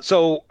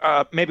 So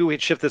maybe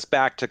we'd shift this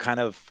back to kind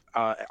of,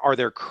 are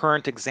there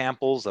current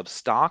examples of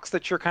stocks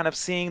that you're kind of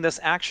seeing this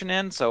action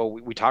in? So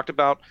we talked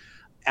about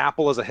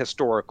Apple as a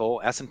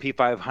historical, S&P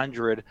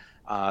 500,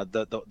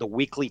 the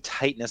weekly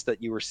tightness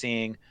that you were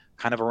seeing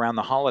kind of around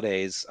the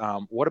holidays.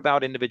 What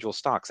about individual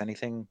stocks?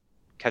 Anything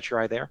catch your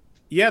eye there?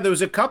 Yeah, there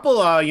was a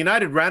couple.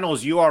 United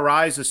Rentals,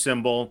 URI is a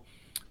symbol.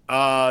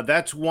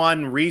 That's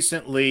one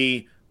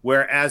recently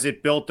where as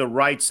it built the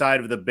right side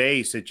of the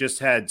base, it just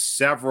had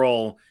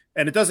several,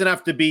 and it doesn't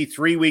have to be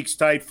 3 weeks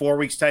tight, 4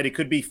 weeks tight. It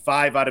could be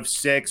 5 out of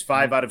 6,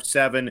 5 out of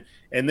 7.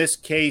 In this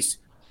case,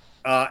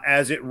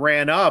 as it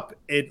ran up,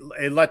 it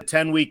let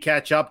 10-week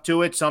catch up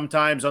to it.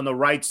 Sometimes on the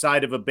right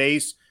side of a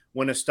base,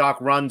 when a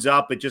stock runs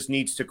up, it just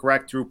needs to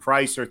correct through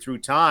price or through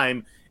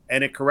time.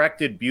 And it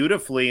corrected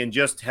beautifully and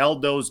just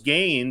held those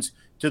gains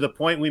to the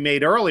point we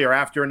made earlier.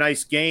 After a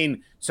nice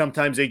gain,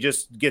 sometimes they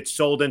just get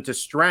sold into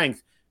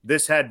strength.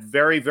 This had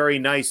very, very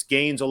nice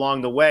gains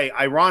along the way.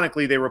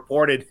 Ironically, they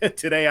reported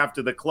today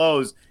after the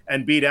close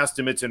and beat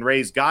estimates and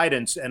raised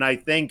guidance. And I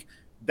think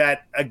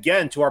that,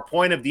 again, to our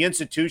point of the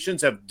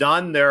institutions have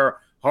done their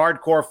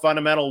hardcore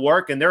fundamental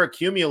work and they're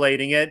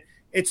accumulating it.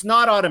 It's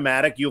not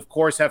automatic. You, of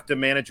course, have to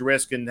manage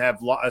risk and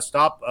have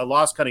a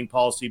loss-cutting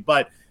policy.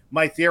 But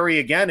my theory,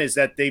 again, is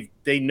that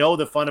they know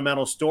the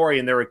fundamental story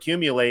and they're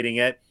accumulating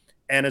it.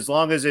 And as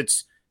long as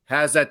it's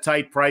has that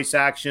tight price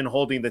action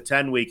holding the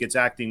 10-week, it's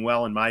acting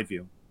well in my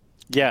view.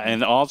 Yeah,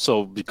 and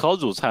also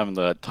because it was having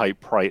the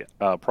tight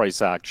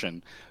price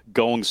action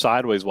going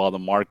sideways while the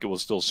market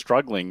was still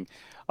struggling,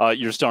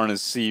 you're starting to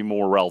see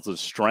more relative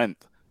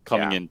strength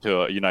coming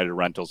into United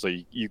Rentals. So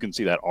you can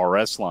see that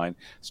RS line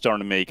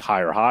starting to make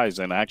higher highs,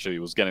 and actually it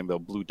was getting the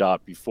blue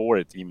dot before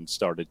it even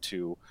started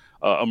to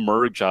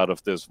emerge out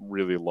of this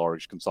really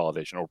large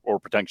consolidation, or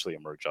potentially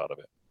emerge out of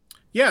it.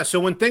 Yeah, so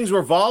when things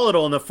were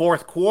volatile in the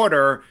fourth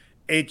quarter,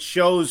 it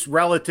shows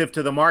relative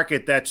to the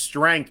market that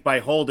strength by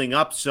holding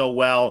up so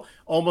well,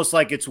 almost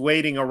like it's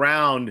waiting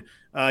around.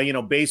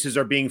 Bases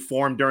are being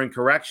formed during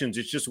corrections.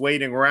 It's just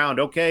waiting around.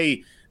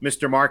 Okay,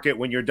 Mr. Market,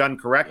 when you're done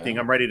correcting,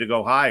 I'm ready to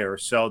go higher.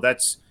 So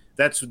that's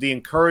the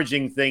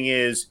encouraging thing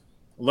is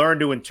learn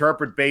to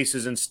interpret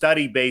bases and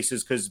study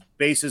bases, because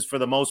bases for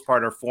the most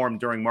part are formed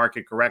during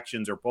market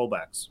corrections or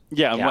pullbacks.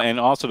 Yeah. And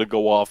also to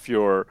go off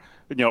your,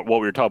 what we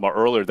were talking about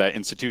earlier, that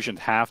institutions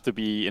have to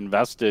be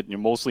invested,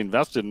 mostly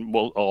invested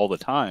all the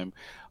time.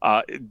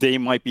 They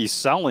might be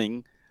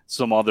selling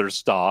some other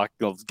stock.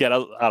 Let's get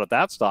out of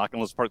that stock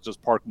and let's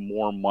just park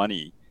more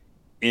money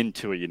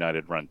into a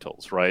United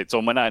Rentals, right? So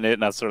it might not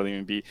necessarily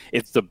even be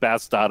it's the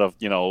best out of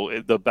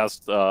the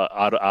best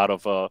out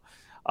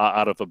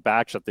of a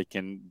batch that they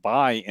can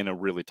buy in a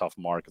really tough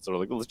market. So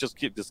let's just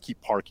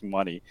keep parking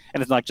money,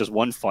 and it's not just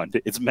one fund;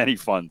 it's many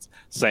funds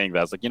saying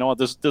that. It's like,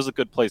 this is a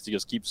good place to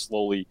just keep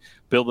slowly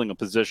building a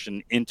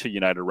position into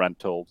United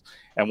Rentals,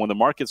 and when the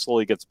market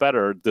slowly gets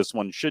better, this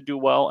one should do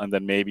well, and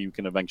then maybe you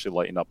can eventually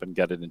lighten up and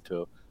get it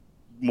into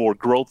more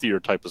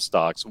growthier type of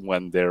stocks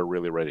when they're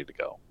really ready to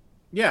go.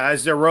 Yeah,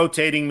 as they're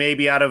rotating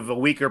maybe out of a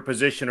weaker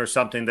position or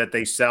something that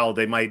they sell,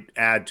 they might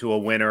add to a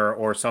winner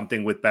or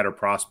something with better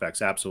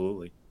prospects.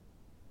 Absolutely.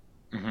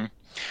 Mm-hmm.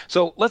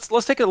 So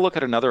let's take a look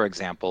at another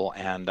example,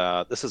 and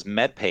this is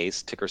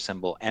Medpace, ticker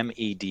symbol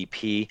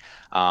MEDP,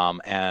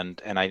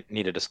 and I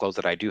need to disclose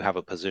that I do have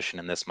a position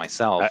in this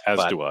myself.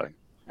 As do I.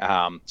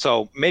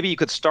 So maybe you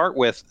could start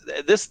with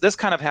this. This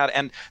kind of had,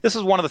 and this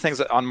is one of the things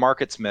that on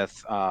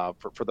MarketSmith,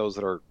 for those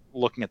that are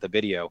looking at the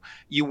video,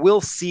 you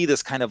will see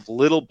this kind of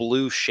little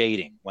blue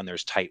shading when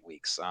there's tight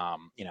weeks.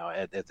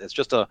 It's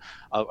just a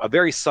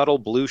very subtle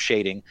blue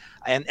shading,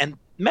 and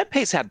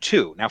Medpace had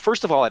two. Now,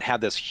 first of all, it had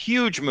this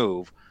huge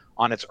move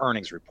on its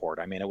earnings report.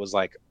 I mean, it was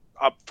like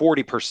up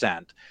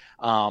 40%,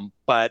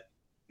 but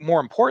more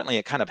importantly,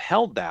 it kind of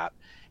held that.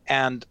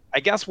 And I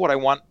guess what I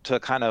want to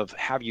kind of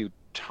have you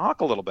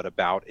talk a little bit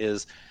about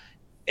is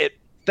it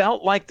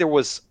felt like there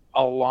was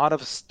a lot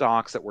of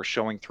stocks that were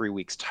showing 3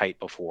 weeks tight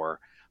before,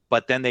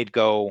 but then they'd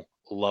go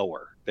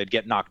lower, they'd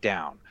get knocked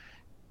down.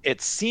 It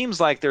seems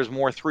like there's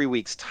more 3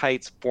 weeks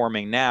tights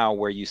forming now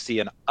where you see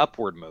an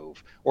upward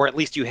move, or at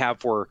least you have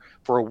for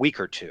a week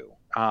or two.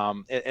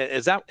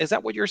 Is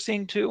that what you're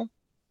seeing too?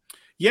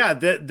 Yeah,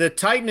 the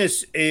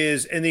tightness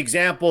is in the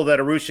example that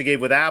Arusha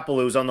gave with Apple.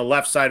 It was on the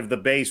left side of the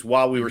base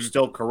while we were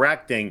still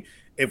correcting.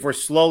 If we're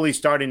slowly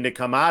starting to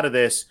come out of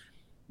this,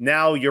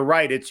 now you're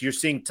right. You're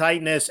seeing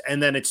tightness,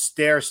 and then it's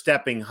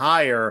stair-stepping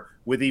higher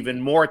with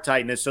even more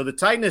tightness. So the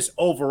tightness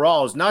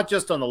overall is not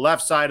just on the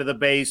left side of the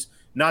base,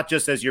 not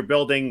just as you're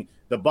building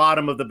the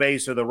bottom of the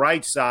base or the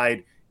right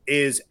side,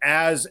 is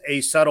as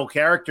a subtle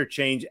character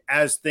change,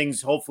 as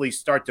things hopefully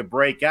start to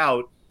break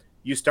out,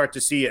 you start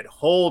to see it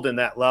hold in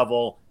that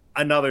level,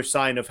 another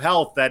sign of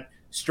health that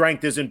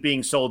strength isn't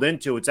being sold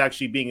into. It's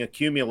actually being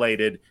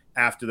accumulated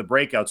after the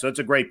breakout. So it's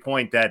a great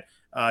point that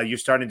you're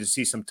starting to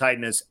see some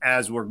tightness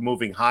as we're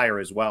moving higher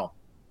as well.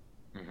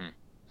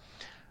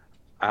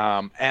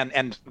 Mm-hmm.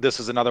 And this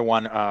is another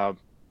one.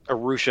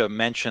 Arusha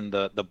mentioned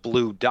the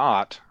blue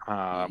dot,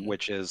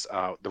 which is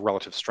the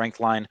relative strength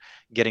line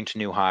getting to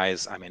new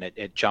highs. I mean,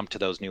 it jumped to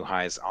those new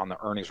highs on the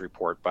earnings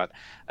report. But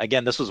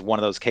again, this was one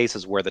of those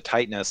cases where the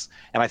tightness,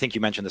 and I think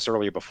you mentioned this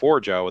earlier before,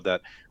 Joe,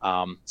 that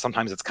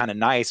sometimes it's kind of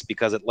nice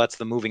because it lets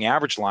the moving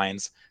average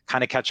lines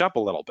kind of catch up a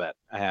little bit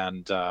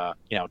and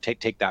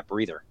take that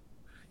breather.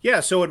 Yeah,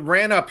 so it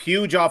ran up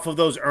huge off of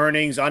those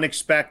earnings,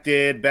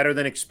 unexpected, better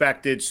than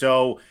expected.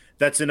 So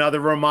that's another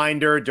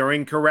reminder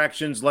during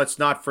corrections. Let's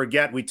not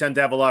forget, we tend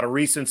to have a lot of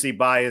recency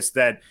bias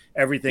that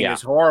everything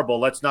is horrible.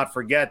 Let's not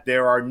forget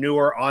there are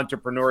newer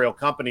entrepreneurial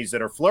companies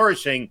that are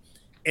flourishing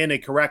in a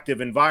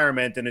corrective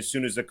environment. And as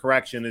soon as the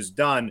correction is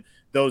done,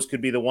 those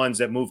could be the ones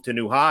that move to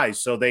new highs.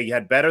 So they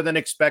had better than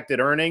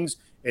expected earnings.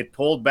 It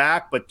pulled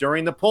back. But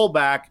during the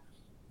pullback,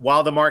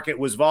 while the market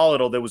was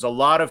volatile, there was a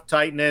lot of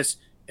tightness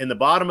in the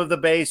bottom of the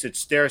base. It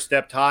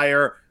stair-stepped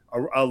higher,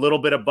 a little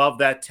bit above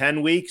that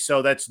 10-week.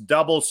 So that's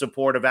double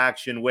supportive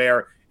action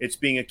where it's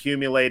being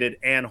accumulated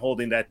and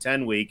holding that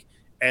 10-week.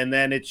 And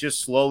then it's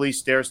just slowly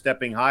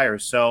stair-stepping higher.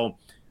 So,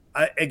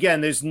 again,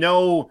 there's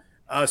no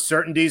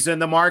certainties in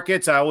the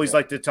markets. I always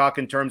like to talk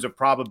in terms of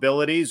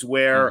probabilities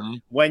where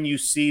when you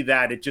see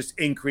that, it just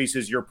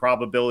increases your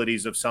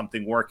probabilities of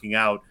something working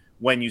out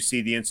when you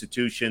see the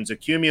institutions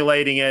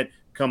accumulating it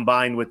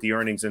combined with the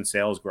earnings and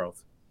sales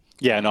growth.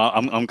 Yeah, no,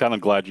 I'm kind of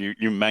glad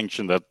you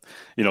mentioned that.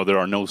 There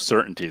are no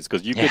certainties,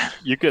 because you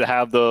could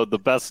have the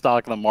best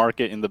stock in the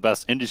market in the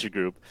best industry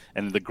group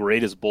and the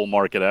greatest bull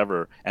market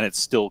ever, and it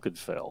still could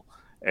fail.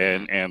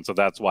 And so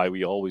that's why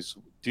we always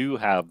do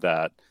have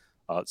that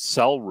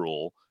sell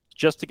rule,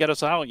 just to get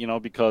us out.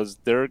 Because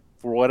for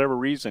whatever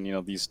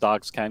reason, these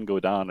stocks can go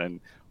down, and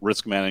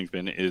risk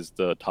management is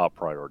the top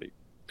priority.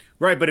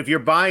 Right, but if you're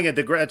buying it,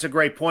 that's a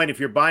great point. If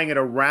you're buying it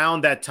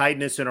around that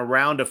tightness and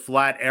around a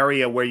flat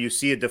area where you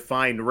see a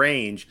defined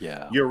range,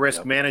 your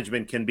risk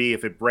management can be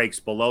if it breaks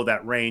below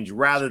that range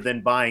rather than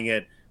buying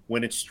it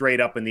when it's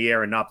straight up in the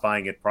air and not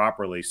buying it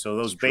properly. So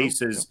those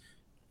bases,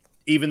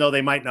 even though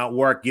they might not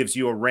work, gives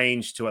you a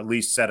range to at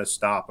least set a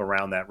stop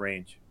around that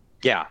range.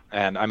 Yeah,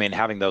 and I mean,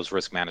 having those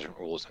risk management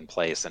rules in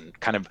place and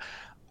kind of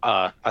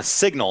a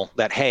signal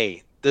that,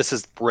 hey, this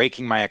is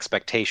breaking my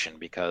expectation,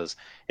 because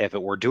if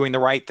it were doing the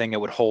right thing, it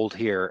would hold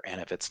here,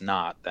 and if it's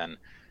not, then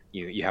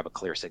you have a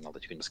clear signal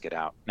that you can just get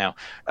out. Now,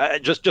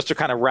 just to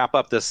kind of wrap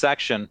up this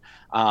section,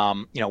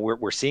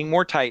 we're seeing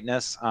more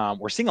tightness.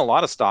 We're seeing a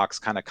lot of stocks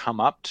kind of come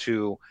up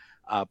to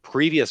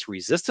previous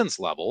resistance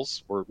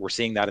levels. We're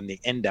seeing that in the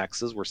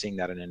indexes. We're seeing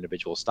that in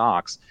individual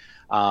stocks.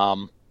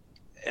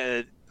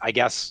 I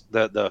guess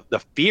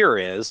the fear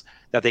is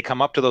that they come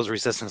up to those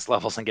resistance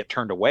levels and get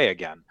turned away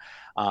again.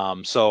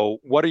 So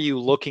what are you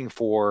looking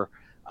for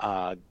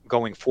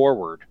going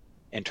forward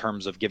in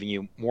terms of giving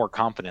you more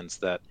confidence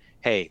that,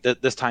 hey,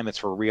 this time it's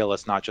for real,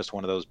 it's not just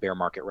one of those bear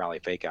market rally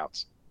fake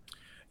outs?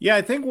 Yeah,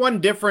 I think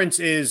one difference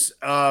is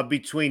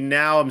between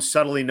now, I'm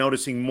subtly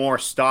noticing more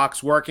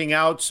stocks working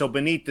out. So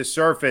beneath the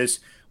surface,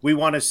 we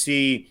want to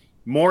see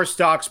more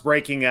stocks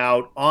breaking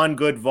out on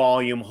good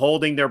volume,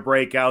 holding their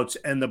breakouts,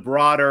 and the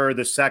broader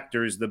the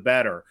sectors, the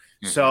better.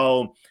 Mm-hmm.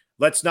 So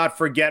let's not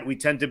forget, we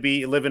tend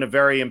to live in a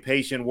very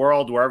impatient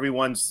world where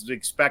everyone's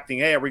expecting,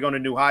 hey, are we going to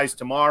new highs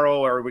tomorrow,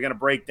 or are we going to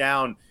break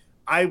down?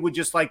 I would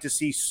just like to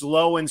see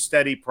slow and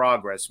steady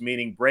progress,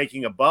 meaning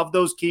breaking above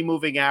those key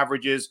moving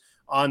averages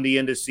on the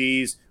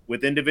indices,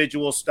 with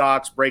individual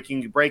stocks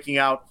breaking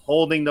out,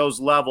 holding those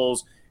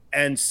levels,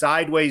 and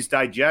sideways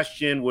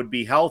digestion would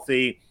be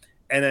healthy.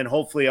 And then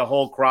hopefully a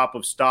whole crop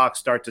of stocks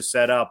start to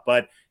set up.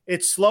 But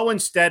it's slow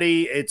and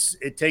steady.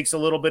 It takes a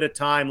little bit of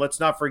time. Let's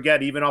not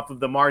forget, even off of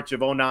the March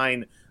of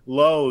 2009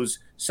 lows,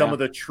 some of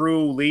the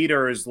true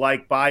leaders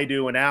like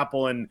Baidu and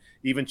Apple and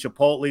even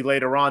Chipotle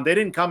later on, they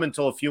didn't come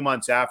until a few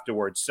months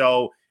afterwards.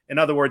 So in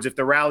other words, if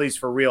the rally's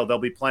for real,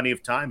 there'll be plenty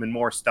of time and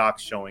more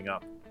stocks showing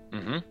up.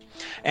 Mm-hmm.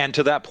 And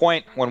to that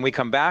point, when we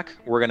come back,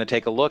 we're going to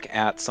take a look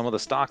at some of the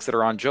stocks that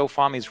are on Joe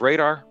Fahmy's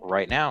radar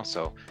right now.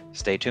 So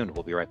stay tuned.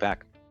 We'll be right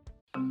back.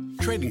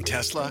 Trading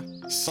Tesla,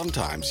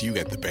 sometimes you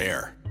get the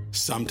bear.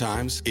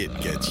 Sometimes it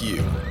gets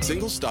you.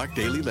 Single stock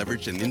daily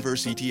leverage and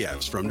inverse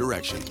ETFs from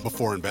Direxion.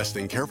 Before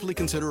investing, carefully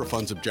consider a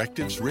fund's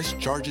objectives, risk,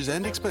 charges,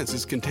 and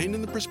expenses contained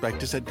in the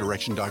prospectus at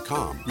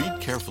Direxion.com.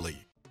 Read carefully.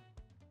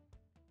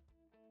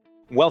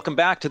 Welcome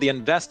back to the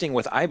Investing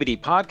with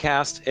IBD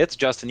podcast. It's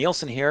Justin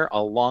Nielsen here,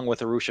 along with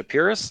Arusha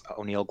Peiris,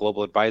 O'Neill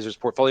Global Advisors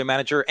Portfolio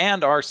Manager,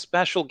 and our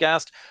special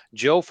guest,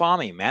 Joe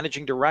Fahmy,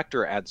 Managing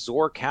Director at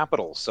Zor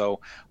Capital.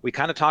 So we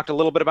kind of talked a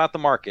little bit about the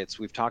markets.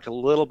 We've talked a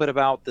little bit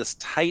about this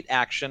tight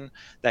action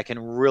that can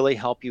really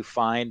help you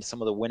find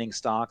some of the winning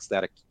stocks,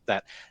 that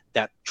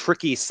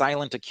tricky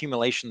silent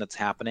accumulation that's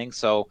happening.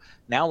 So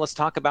now let's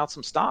talk about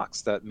some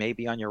stocks that may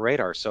be on your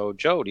radar. So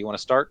Joe, do you want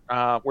to start?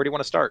 Where do you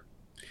want to start?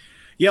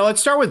 Yeah,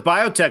 let's start with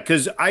biotech,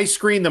 because I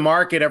screen the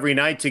market every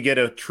night to get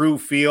a true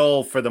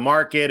feel for the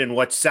market and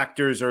what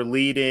sectors are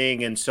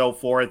leading and so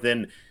forth.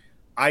 And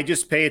I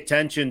just pay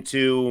attention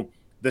to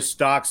the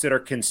stocks that are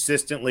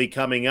consistently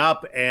coming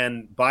up.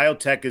 And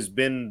biotech has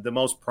been the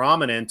most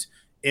prominent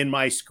in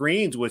my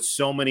screens with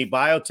so many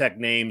biotech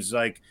names.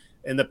 Like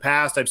in the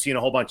past, I've seen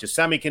a whole bunch of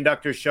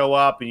semiconductors show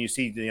up, and you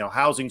see,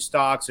 housing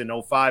stocks in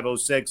 05,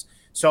 06.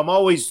 So I'm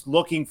always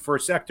looking for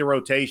sector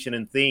rotation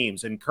and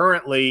themes. And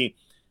currently,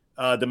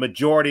 the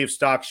majority of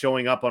stocks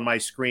showing up on my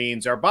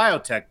screens are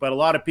biotech, but a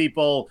lot of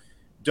people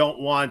don't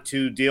want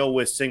to deal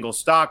with single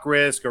stock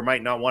risk, or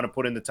might not want to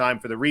put in the time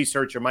for the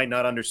research, or might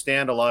not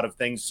understand a lot of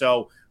things.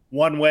 So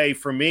one way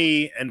for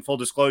me, and full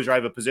disclosure, I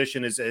have a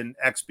position is in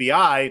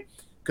XBI,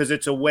 because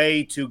it's a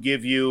way to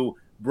give you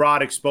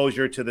broad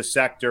exposure to the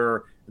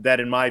sector that,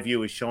 in my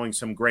view, is showing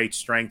some great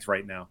strength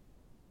right now.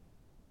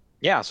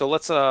 Yeah, so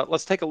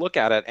let's take a look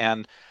at it.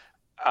 And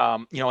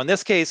in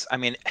this case, I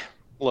mean,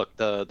 look,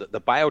 the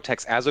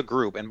biotechs as a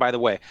group, and by the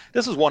way,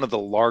 this is one of the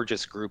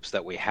largest groups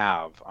that we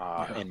have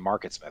in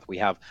MarketSmith. We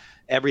have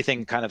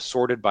everything kind of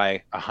sorted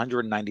by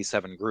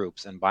 197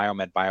 groups, and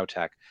Biomed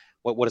Biotech.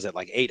 What is it,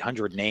 like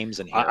 800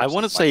 names in here? I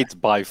want to say it's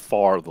by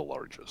far the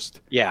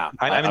largest. Yeah,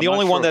 I mean the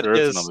only one that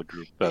is another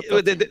group that's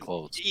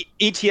close.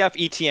 ETF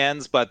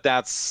ETNs, but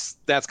that's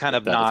kind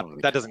of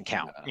that doesn't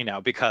count,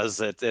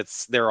 because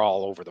they're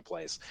all over the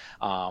place,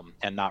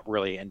 and not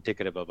really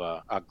indicative of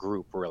a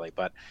group really.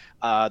 But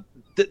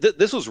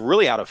this was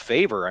really out of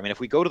favor. I mean, if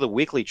we go to the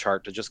weekly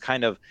chart to just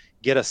kind of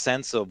get a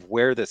sense of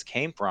where this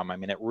came from, I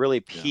mean, it really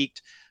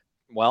peaked.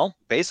 Well,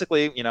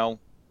 basically,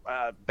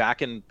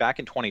 back in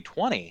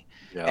 2020.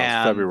 Yeah,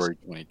 and February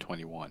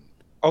 2021.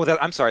 Oh,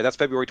 I'm sorry, that's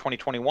February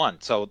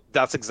 2021. So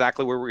that's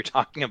exactly where we were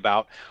talking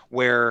about,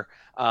 where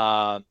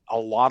a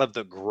lot of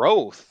the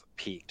growth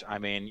peaked. I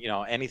mean,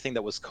 anything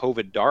that was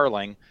COVID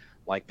darling,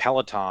 like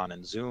Peloton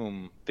and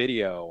Zoom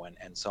video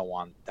and so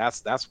on,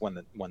 that's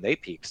when they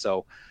peaked.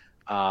 So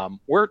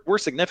we're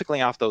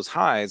significantly off those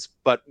highs.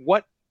 But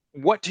what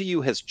what to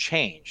you has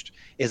changed?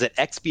 Is it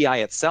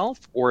XBI itself,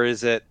 or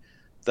is it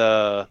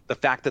the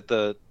fact that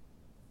the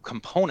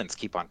components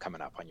keep on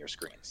coming up on your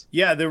screens?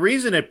 Yeah, the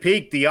reason it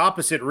peaked, the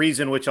opposite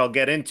reason, which I'll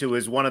get into,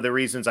 is one of the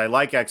reasons I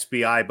like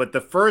XBI. But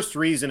the first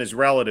reason is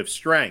relative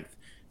strength.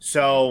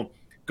 So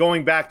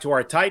going back to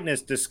our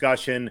tightness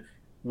discussion,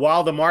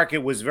 while the market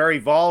was very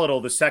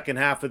volatile the second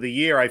half of the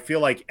year, I feel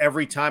like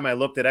every time I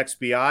looked at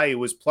XBI, it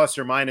was plus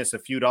or minus a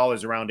few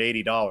dollars, around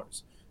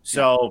 $80.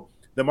 So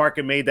the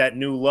market made that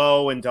new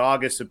low into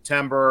August,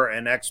 September,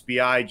 and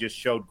XBI just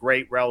showed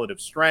great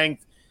relative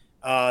strength.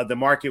 The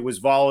market was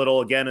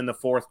volatile again in the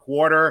fourth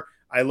quarter.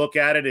 I look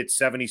at it, it's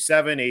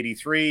 77,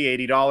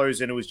 83,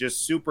 $80, and it was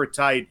just super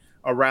tight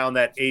around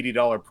that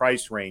 $80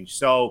 price range.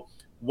 So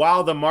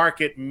while the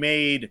market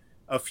made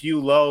a few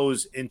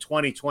lows in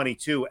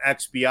 2022,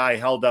 XBI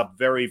held up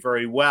very,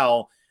 very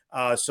well.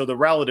 So the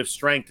relative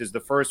strength is the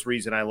first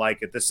reason I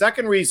like it. The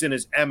second reason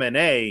is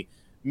M&A,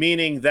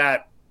 meaning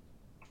that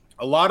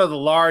a lot of the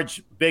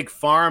large big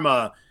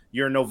pharma,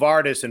 your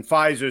Novartis and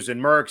Pfizer's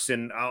and Merck's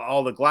and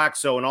all the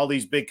Glaxo and all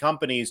these big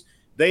companies,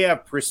 they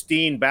have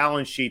pristine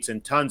balance sheets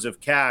and tons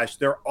of cash.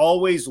 They're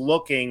always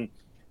looking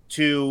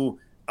to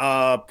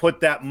put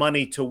that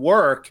money to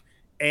work.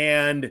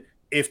 And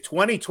if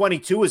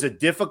 2022 is a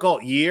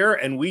difficult year,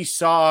 and we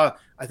saw,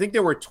 I think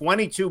there were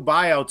 22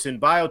 buyouts in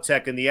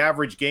biotech and the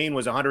average gain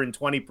was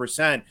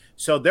 120%.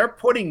 So they're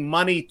putting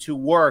money to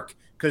work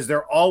because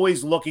they're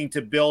always looking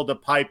to build a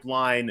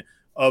pipeline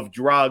of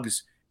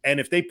drugs. And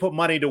if they put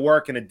money to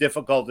work in a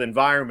difficult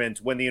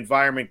environment, when the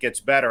environment gets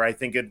better, I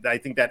think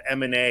that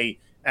M&A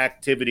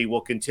activity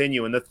will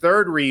continue. And the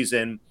third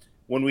reason,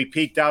 when we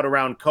peaked out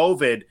around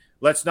COVID,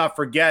 let's not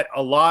forget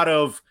a lot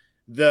of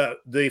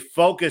the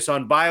focus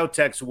on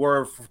biotechs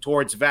were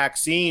towards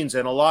vaccines,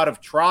 and a lot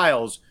of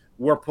trials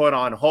were put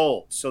on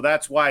hold. So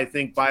that's why I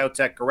think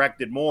biotech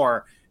corrected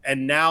more.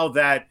 And now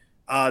that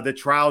the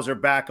trials are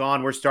back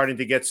on, we're starting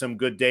to get some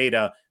good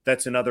data.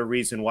 That's another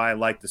reason why I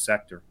like the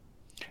sector.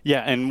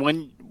 Yeah, and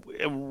when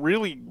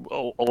really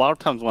a lot of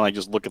times when I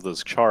just look at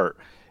this chart,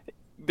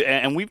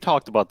 and we've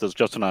talked about this,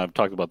 Justin and I have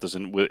talked about this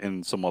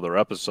in some other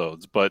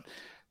episodes, but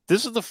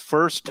this is the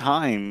first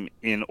time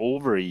in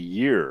over a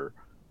year,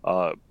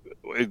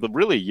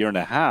 really a year and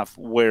a half,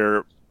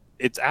 where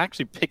it's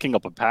actually picking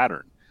up a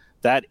pattern.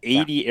 That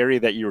 80 area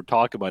that you were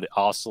talking about,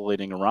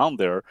 oscillating around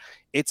there,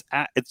 it's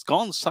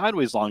gone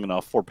sideways long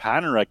enough for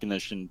pattern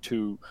recognition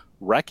to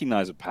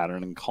recognize a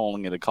pattern and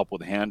calling it a cup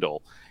with a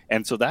handle.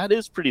 And so that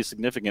is pretty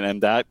significant.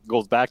 And that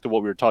goes back to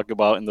what we were talking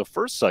about in the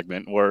first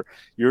segment, where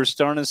you're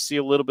starting to see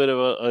a little bit of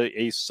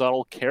a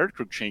subtle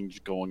character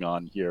change going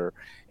on here.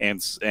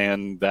 And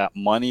that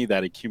money,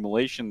 that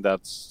accumulation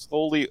that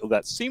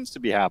seems to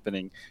be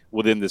happening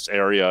within this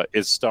area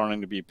is starting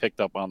to be picked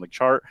up on the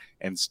chart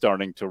and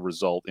starting to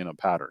result in a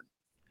pattern.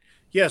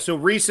 Yeah, so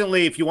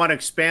recently, if you want to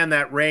expand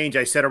that range,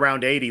 I said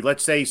around 80.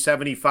 Let's say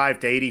 75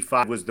 to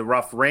 85 was the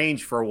rough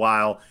range for a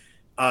while.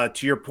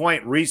 To your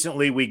point,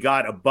 recently we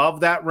got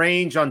above that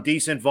range on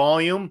decent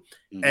volume.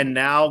 Mm-hmm. And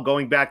now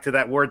going back to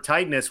that word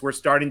tightness, we're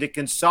starting to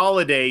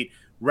consolidate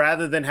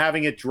rather than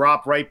having it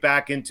drop right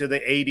back into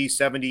the 80,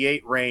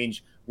 78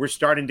 range. We're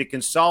starting to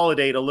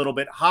consolidate a little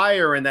bit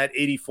higher in that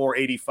 84,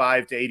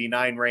 85 to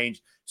 89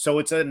 range. So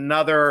it's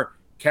another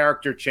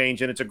character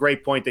change. And it's a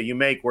great point that you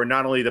make, where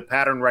not only the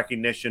pattern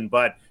recognition,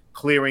 but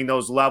clearing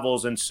those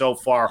levels and so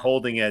far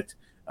holding it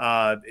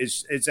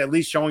is at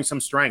least showing some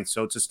strength.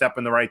 So it's a step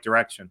in the right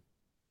direction.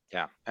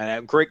 Yeah,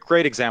 and a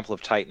great example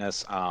of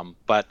tightness.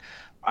 But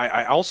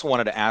I also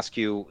wanted to ask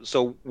you,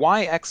 so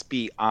why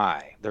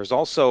XBI? There's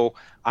also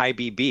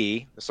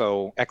IBB.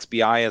 So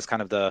XBI is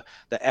kind of the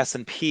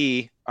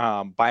S&P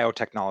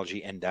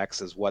biotechnology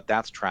index is what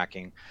that's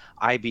tracking.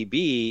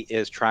 IBB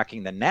is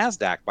tracking the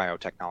NASDAQ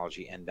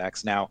biotechnology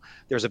index. Now,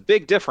 there's a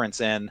big difference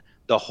in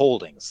the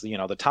holdings. You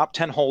know, the top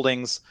 10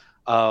 holdings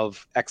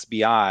of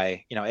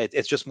XBI, you know,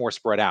 it's just more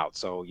spread out.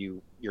 So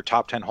your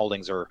top 10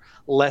 holdings are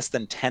less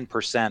than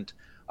 10%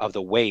 of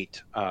the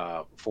weight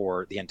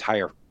for the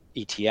entire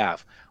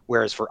ETF,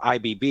 whereas for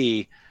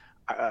IBB,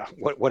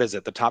 what is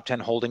it? The top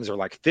 10 holdings are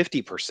like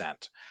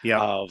 50%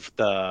 of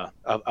the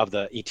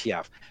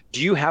ETF.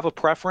 Do you have a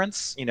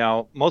preference? You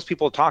know, most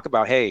people talk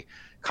about, hey,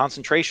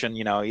 concentration,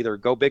 you know, either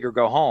go big or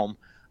go home.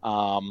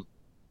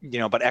 You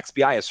know, but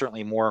XBI is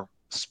certainly more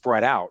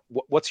spread out.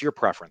 What's your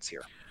preference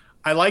here?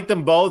 I like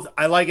them both.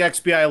 I like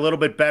XBI a little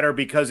bit better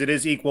because it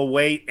is equal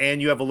weight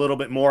and you have a little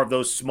bit more of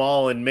those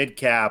small and mid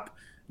cap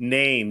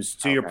names.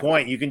 To your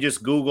point, you can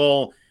just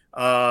Google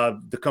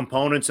the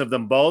components of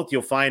them both.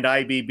 You'll find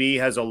IBB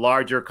has a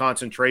larger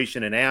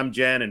concentration in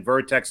Amgen and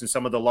Vertex and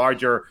some of the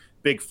larger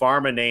big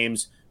pharma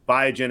names,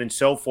 Biogen and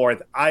so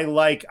forth. I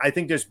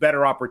think there's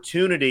better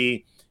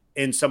opportunity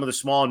in some of the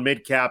small and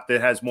mid cap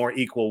that has more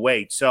equal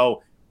weight.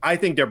 So I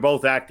think they're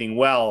both acting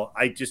well.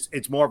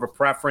 It's more of a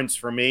preference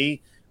for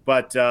me,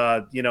 but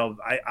you know,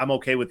 I'm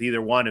okay with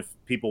either one if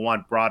people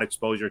want broad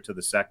exposure to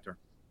the sector.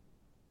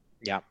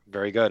 Yeah,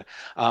 very good.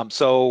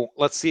 So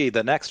let's see,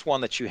 the next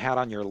one that you had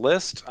on your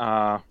list,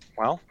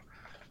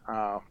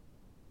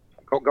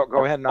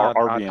 Go ahead and talk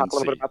a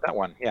little bit about that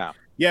one. Yeah.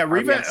 Yeah,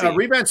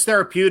 Revance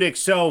Therapeutics.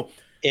 So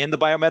in the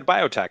biomed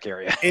biotech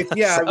area.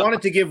 I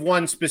wanted to give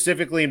one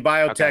specifically in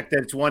biotech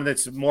that's one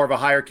that's more of a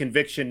higher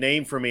conviction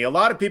name for me. A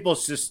lot of people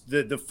just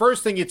the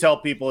first thing you tell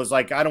people is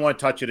like, I don't want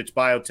to touch it. It's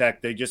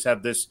biotech. They just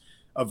have this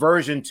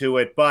aversion to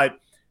it. But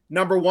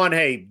number one,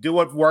 hey, do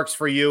what works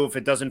for you. If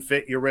it doesn't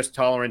fit your risk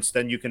tolerance,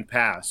 then you can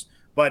pass.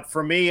 But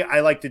for me, I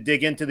like to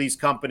dig into these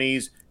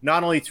companies,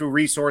 not only through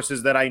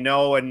resources that I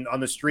know and on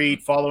the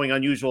street, following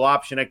unusual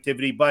option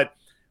activity, but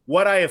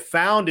what I have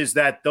found is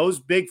that those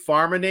big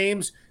pharma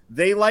names,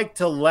 they like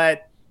to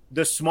let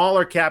the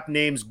smaller cap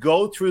names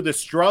go through the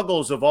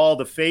struggles of all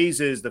the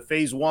phases, the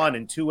phase 1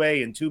 and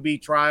 2A and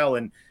 2B trial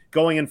and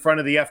going in front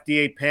of the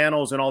FDA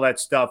panels and all that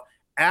stuff.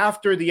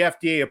 After the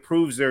FDA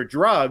approves their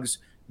drugs,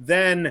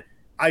 then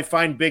I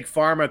find big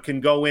pharma can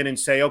go in and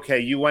say, okay,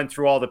 you went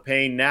through all the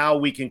pain. Now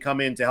we can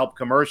come in to help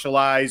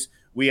commercialize.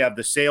 We have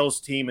the sales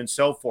team and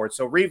so forth.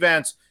 So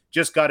Revance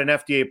just got an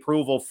FDA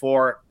approval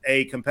for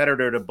a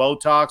competitor to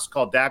Botox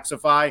called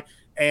Daxxify.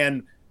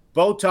 And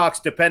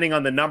Botox, depending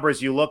on the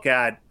numbers you look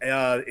at,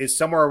 is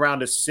somewhere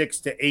around a 6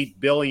 to 8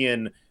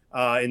 billion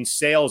in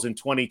sales in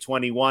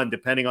 2021,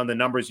 depending on the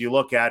numbers you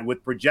look at,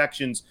 with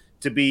projections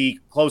to be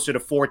closer to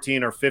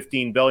 14 or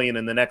 15 billion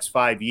in the next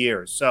 5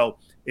 years. So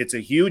it's a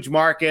huge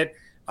market.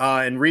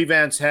 And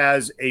Revance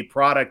has a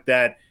product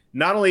that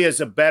not only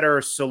is a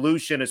better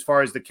solution as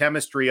far as the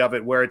chemistry of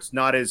it, where it's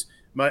not as,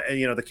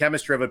 the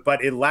chemistry of it,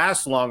 but it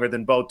lasts longer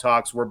than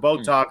Botox, where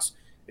Botox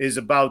is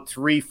about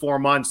 3-4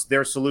 months.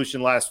 Their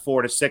solution lasts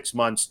 4 to 6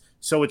 months.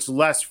 So it's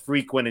less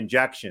frequent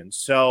injections.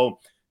 So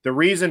the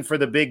reason for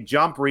the big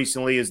jump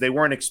recently is they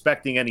weren't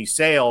expecting any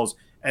sales,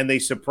 and they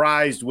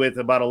surprised with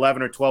about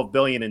 11 or 12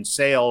 billion in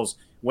sales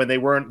when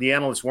the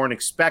analysts weren't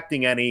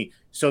expecting any.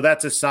 So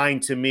that's a sign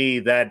to me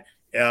that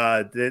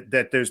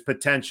that there's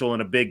potential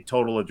in a big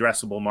total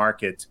addressable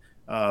market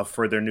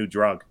for their new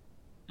drug.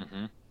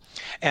 Mm-hmm.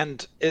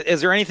 And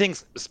is there anything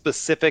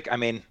specific? I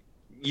mean,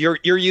 you're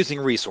using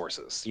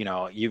resources.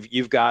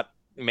 You've got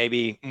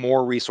maybe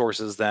more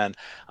resources than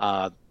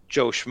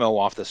Joe Schmo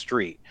off the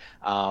street.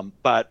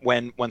 But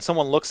when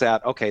someone looks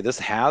at, okay, this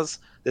has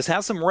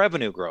some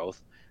revenue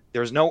growth,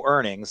 there's no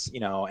earnings,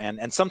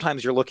 and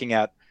sometimes you're looking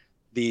at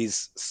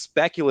these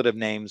speculative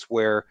names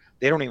where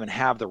they don't even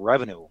have the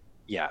revenue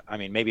yet. I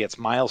mean, maybe it's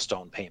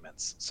milestone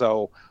payments.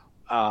 So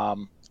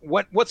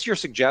what's your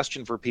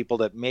suggestion for people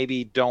that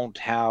maybe don't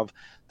have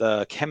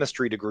the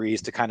chemistry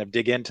degrees to kind of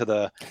dig into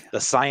the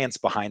science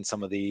behind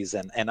some of these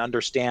and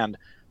understand,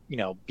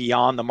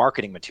 beyond the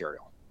marketing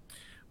material?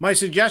 My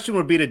suggestion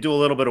would be to do a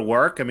little bit of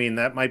work. I mean,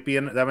 that might be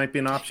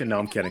an option. No,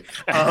 I'm kidding.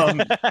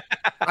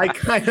 I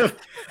kind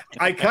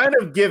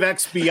of give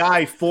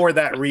XBI for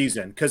that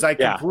reason, because I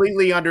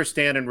completely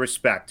understand and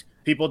respect.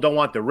 People don't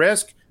want the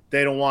risk.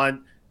 They don't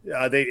want.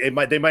 They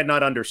might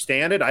not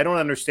understand it. I don't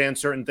understand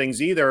certain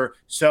things either.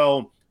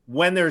 So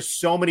when there's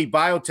so many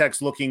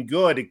biotechs looking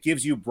good, it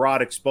gives you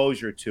broad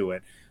exposure to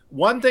it.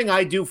 One thing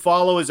I do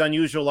follow is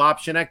unusual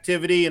option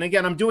activity. And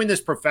again, I'm doing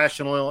this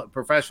professional.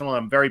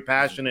 I'm very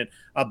passionate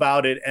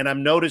about it. And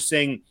I'm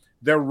noticing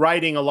they're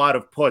writing a lot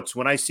of puts.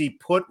 When I see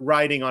put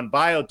writing on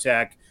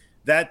biotech,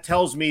 that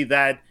tells me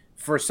that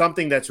for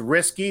something that's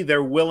risky,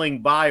 they're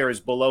willing buyers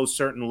below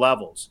certain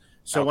levels.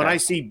 So when I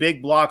see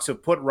big blocks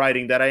of put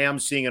writing that I am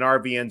seeing in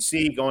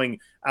RVNC going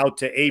out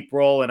to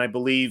April, and I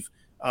believe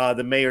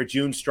the May or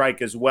June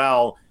strike as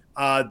well,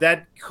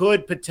 that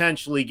could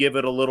potentially give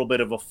it a little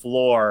bit of a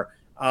floor.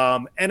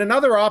 And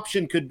another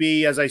option could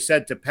be, as I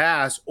said, to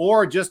pass,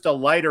 or just a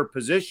lighter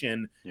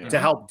position to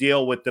help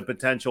deal with the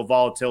potential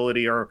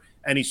volatility or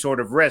any sort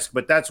of risk.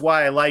 But that's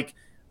why I like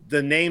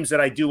the names that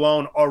I do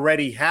own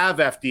already have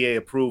FDA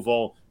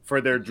approval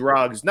for their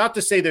drugs. Not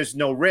to say there's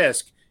no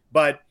risk,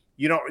 but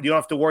you don't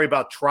have to worry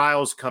about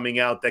trials coming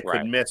out that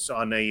could miss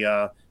on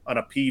a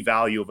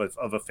p-value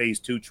of a phase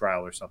 2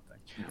 trial or something.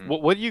 Mm-hmm.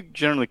 What do you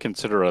generally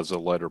consider as a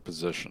lighter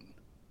position?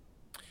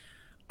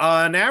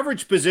 An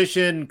average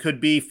position could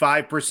be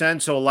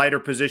 5%, so a lighter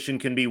position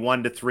can be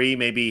 1 to 3,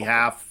 maybe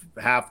half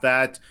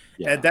that.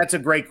 Yeah. And that's a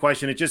great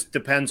question. It just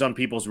depends on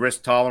people's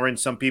risk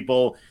tolerance. Some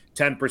people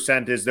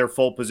 10% is their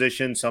full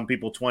position. Some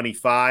people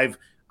 25.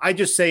 I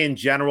just say in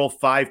general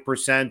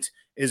 5%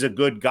 is a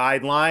good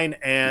guideline.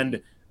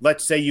 And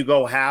let's say you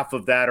go half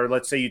of that, or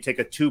let's say you take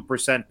a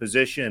 2%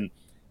 position.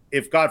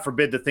 If God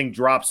forbid the thing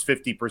drops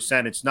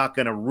 50%, it's not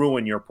going to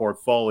ruin your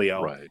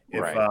portfolio.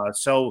 Right.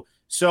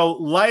 So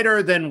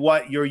lighter than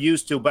what you're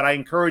used to, but I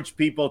encourage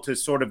people to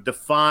sort of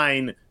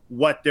define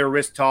what their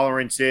risk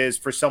tolerance is.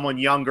 For someone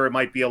younger, it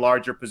might be a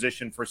larger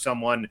position. For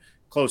someone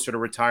closer to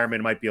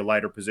retirement, it might be a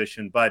lighter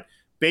position. But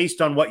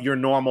based on what your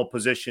normal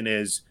position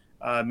is,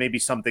 maybe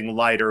something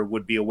lighter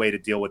would be a way to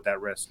deal with that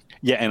risk.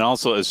 Yeah, and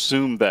also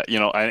assume that,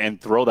 and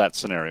throw that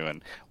scenario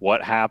in.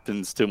 What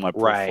happens to my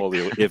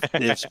portfolio if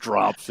this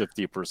drops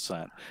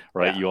 50%,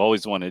 right? Yeah. You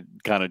always want to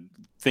kind of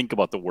think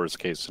about the worst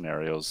case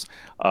scenarios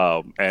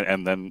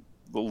and then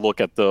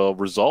look at the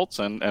results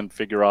and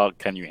figure out,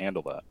 can you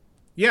handle that?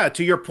 Yeah,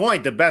 to your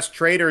point, the best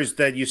traders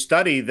that you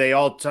study, they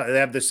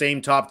have the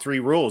same top three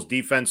rules: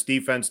 defense,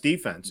 defense,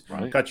 defense.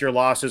 Right. Cut your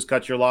losses,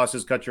 cut your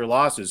losses, cut your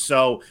losses.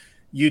 So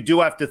you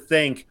do have to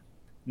think,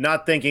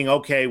 not thinking,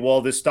 okay,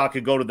 well, this stock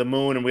could go to the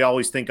moon, and we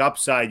always think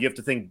upside. You have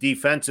to think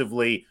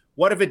defensively.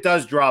 What if it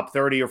does drop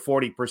 30 or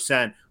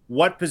 40%?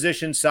 What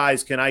position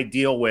size can I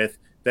deal with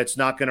that's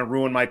not going to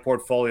ruin my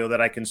portfolio, that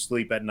I can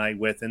sleep at night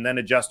with, and then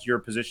adjust your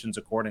positions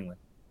accordingly?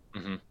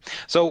 Mm-hmm.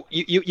 So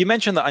you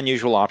mentioned the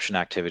unusual option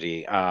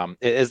activity.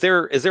 Is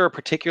there a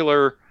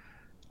particular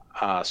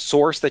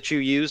source that you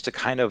use to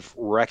kind of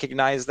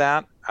recognize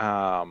that?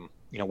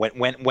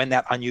 When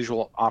that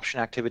unusual option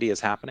activity is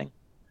happening?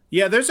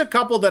 Yeah, there's a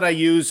couple that I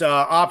use.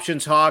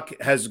 Options Hawk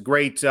has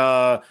great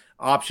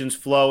options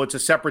flow. It's a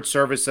separate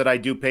service that I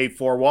do pay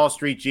for. Wall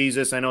Street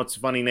Jesus, I know it's a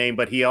funny name,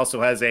 but he also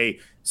has a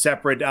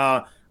separate.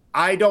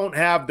 I don't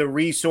have the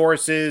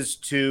resources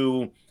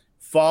to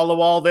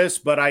follow all this,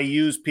 but I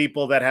use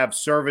people that have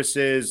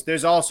services.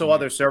 There's also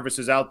other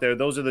services out there.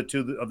 Those are the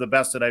two of the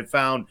best that I've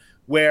found,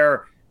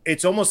 where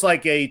it's almost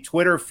like a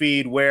Twitter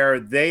feed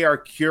where they are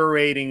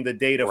curating the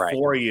data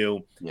for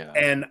you. Yeah.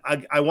 And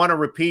I want to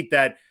repeat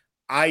that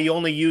I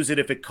only use it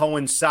if it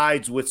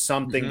coincides with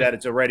something that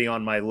it's already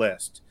on my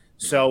list.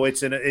 So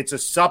it's a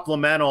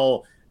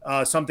supplemental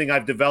something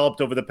I've developed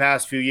over the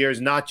past few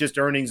years, not just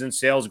earnings and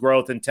sales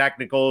growth and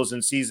technicals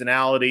and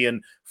seasonality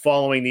and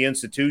following the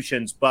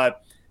institutions,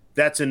 but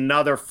that's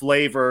another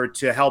flavor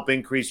to help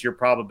increase your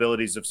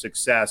probabilities of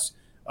success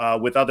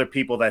with other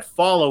people that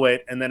follow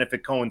it. And then if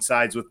it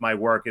coincides with my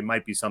work, it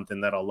might be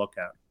something that I'll look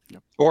at.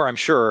 Or I'm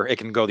sure it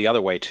can go the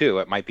other way too.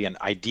 It might be an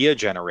idea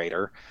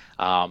generator.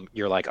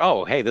 You're like,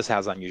 oh, hey, this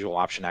has unusual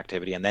option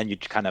activity. And then you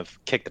kind of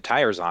kick the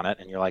tires on it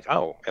and you're like,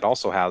 oh, it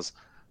also has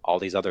all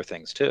these other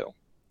things too.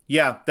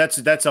 Yeah, that's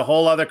a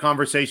whole other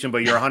conversation,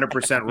 but you're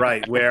 100%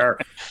 right. Where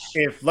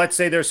if, let's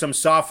say, there's some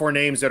software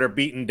names that are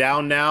beaten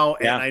down now,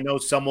 and I know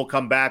some will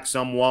come back,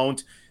 some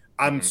won't.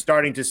 I'm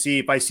starting to see,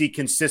 if I see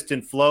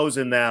consistent flows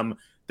in them,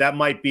 that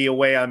might be a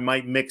way I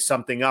might mix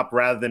something up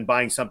rather than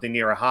buying something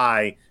near a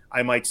high.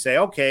 I might say,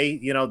 okay,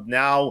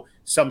 now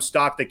some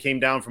stock that came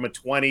down from a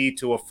 20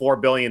 to a 4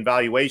 billion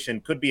valuation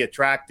could be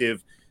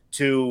attractive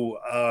to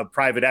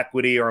private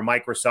equity or a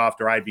Microsoft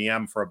or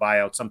IBM for a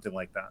buyout, something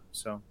like that.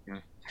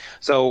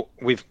 So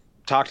we've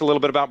talked a little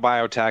bit about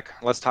biotech.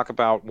 Let's talk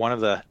about one of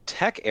the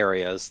tech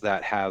areas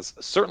that has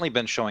certainly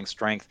been showing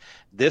strength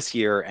this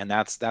year, and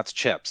that's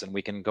chips. And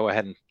we can go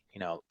ahead and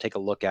take a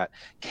look at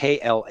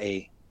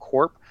KLA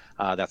Corp.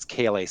 That's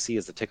KLAC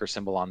is the ticker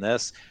symbol on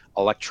this.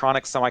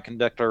 Electronic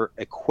Semiconductor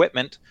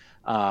Equipment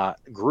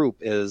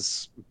Group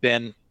has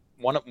been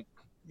one of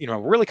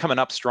really coming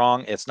up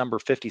strong. It's number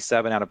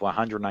 57 out of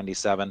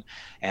 197,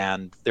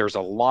 and there's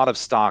a lot of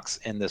stocks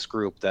in this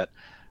group that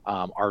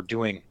are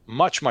doing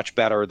much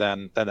better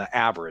than the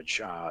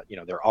average.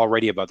 They're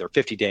already above their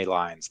 50-day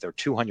lines, their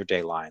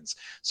 200-day lines.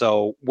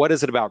 So what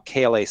is it about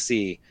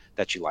KLAC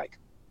that you like?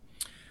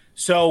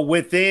 So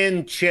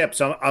within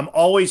chips, I'm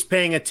always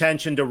paying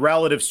attention to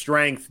relative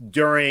strength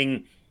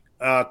during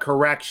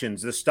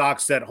corrections, the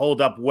stocks that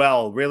hold up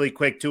well. Really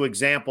quick, two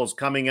examples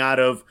coming out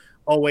of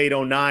 08,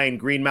 09,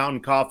 Green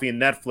Mountain Coffee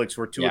and Netflix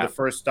were two of the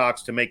first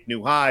stocks to make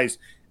new highs.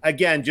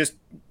 Again, just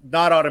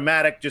not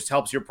automatic, just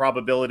helps your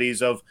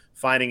probabilities of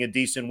finding a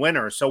decent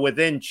winner. So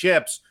within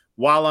chips,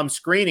 while I'm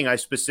screening, I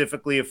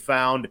specifically have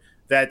found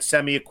that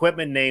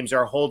semi-equipment names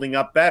are holding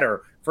up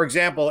better. For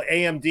example,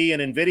 AMD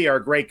and NVIDIA are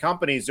great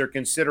companies. They're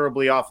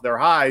considerably off their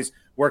highs,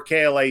 where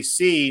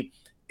KLAC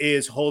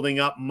is holding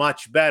up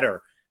much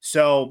better.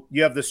 So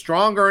you have the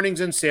strong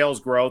earnings and sales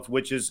growth,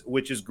 which is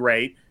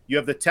great. You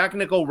have the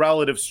technical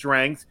relative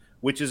strength,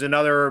 which is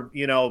another,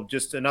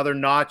 just another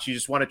notch. You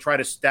just want to try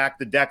to stack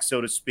the deck, so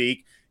to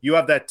speak. You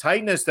have that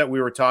tightness that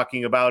we were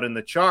talking about in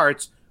the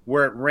charts,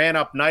 where it ran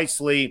up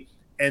nicely,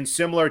 and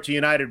similar to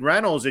United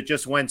Rentals, it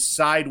just went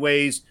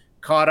sideways,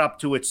 caught up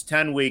to its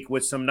 10-week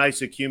with some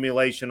nice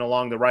accumulation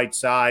along the right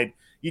side.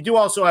 You do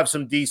also have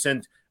some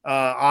decent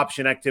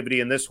option activity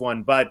in this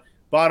one, but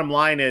bottom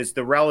line is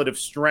the relative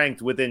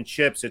strength within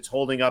chips, it's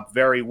holding up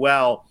very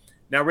well.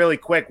 Now, really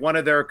quick, one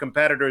of their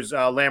competitors,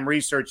 Lam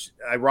Research,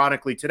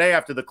 ironically, today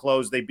after the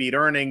close, they beat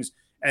earnings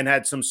and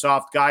had some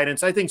soft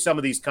guidance. I think some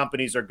of these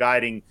companies are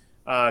guiding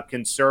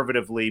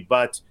conservatively,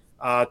 but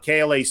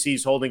KLAC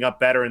is holding up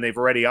better, and they've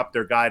already upped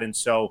their guidance.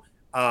 So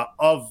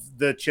of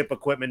the chip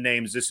equipment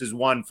names, this is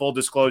one, full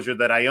disclosure,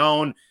 that I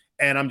own,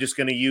 and I'm just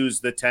going to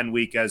use the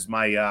 10-week as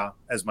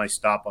my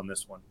stop on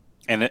this one.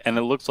 And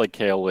it looks like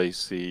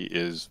KLAC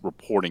is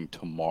reporting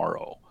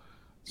tomorrow.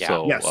 Yeah.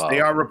 So, yes, they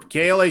are.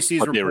 KLAC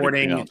is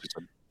reporting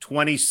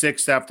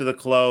 26th after the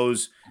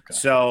close. Okay.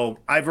 So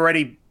I've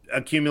already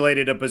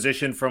accumulated a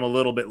position from a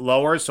little bit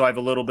lower, so I have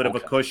a little bit of a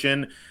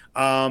cushion.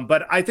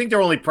 But I think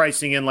they're only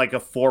pricing in like a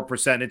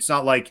 4%. It's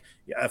not like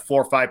a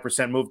 4 or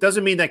 5% move.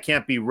 Doesn't mean that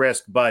can't be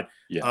risk, but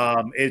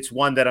it's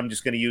one that I'm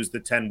just going to use the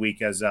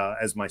 10-week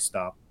as my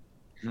stop.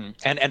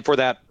 And for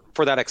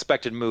that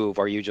expected move,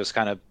 are you just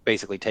kind of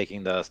basically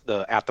taking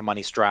the at the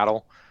money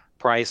straddle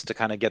price to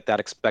kind of get that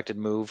expected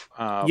move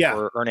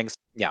for earnings?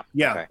 Yeah.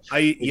 Yeah.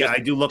 Okay. I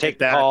do look take at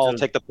the that. call,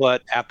 take the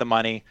put, at the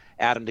money,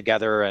 add them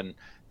together, and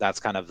that's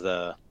kind of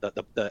the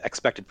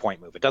expected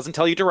point move. It doesn't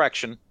tell you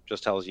direction,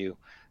 just tells you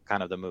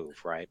kind of the move,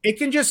 right? It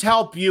can just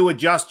help you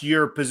adjust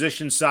your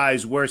position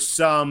size where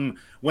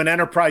when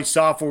enterprise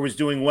software was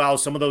doing well,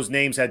 some of those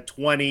names had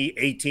 20,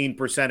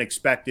 18%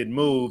 expected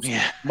moves.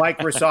 Yeah.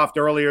 Microsoft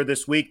earlier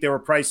this week, they were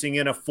pricing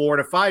in a 4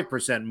 to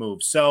 5%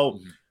 move. So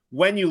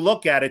when you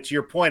look at it, to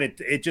your point,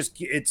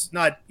 it's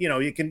not,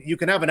 you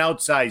can have an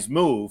outsized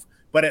move,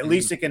 but at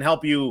least it can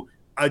help you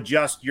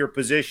adjust your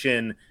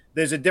position.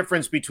 There's a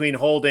difference between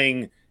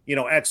holding,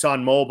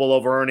 ExxonMobil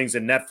over earnings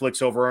and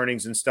Netflix over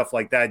earnings and stuff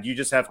like that. You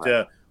just have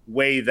to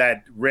weigh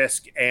that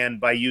risk, and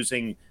by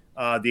using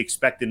the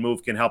expected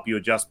move can help you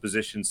adjust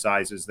position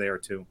sizes there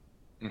too.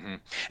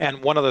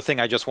 And one other thing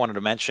I just wanted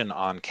to mention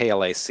on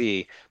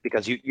KLAC,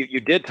 because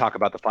you did talk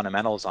about the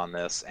fundamentals on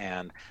this,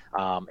 and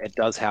it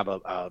does have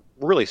a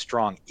really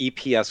strong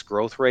EPS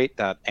growth rate,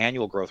 that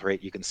annual growth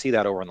rate. You can see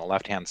that over on the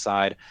left-hand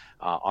side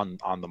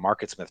on the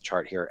MarketSmith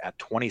chart here at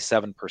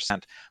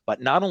 27%.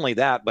 But not only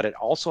that, but it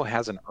also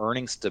has an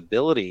earnings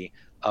stability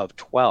of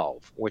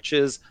 12, which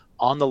is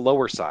on the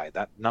lower side.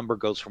 That number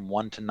goes from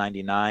 1 to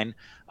 99,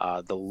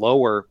 the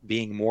lower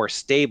being more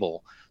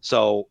stable.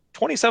 So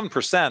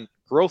 27%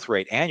 growth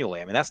rate annually,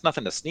 I mean, that's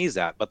nothing to sneeze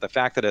at, but the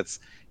fact that it's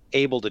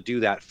able to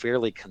do that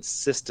fairly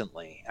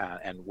consistently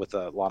and with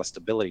a lot of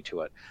stability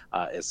to it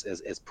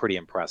is pretty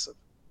impressive.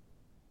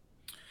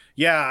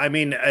 Yeah, I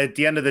mean, at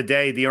the end of the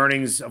day, the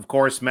earnings, of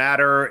course,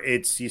 matter.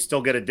 You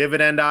still get a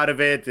dividend out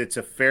of it. It's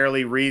a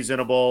fairly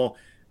reasonable,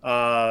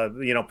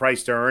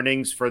 price to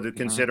earnings for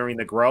considering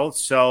the growth.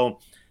 So,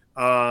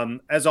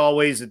 as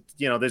always,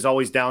 there's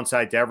always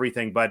downside to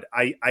everything, but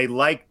I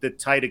like the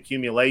tight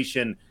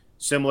accumulation,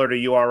 similar to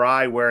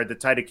URI, where the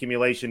tight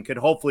accumulation could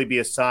hopefully be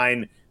a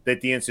sign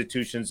that the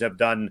institutions have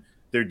done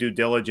their due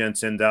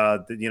diligence, and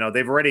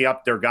they've already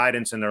upped their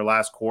guidance in their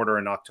last quarter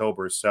in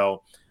October.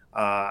 So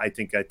I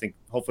think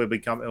hopefully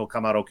it'll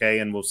come out okay,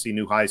 and we'll see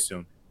new highs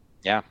soon.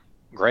 Yeah.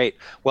 Great.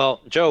 Well,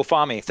 Joe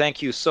Fahmy,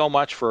 thank you so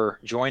much for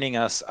joining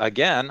us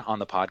again on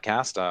the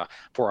podcast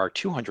for our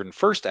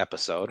 201st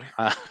episode.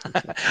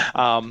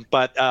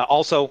 But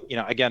also,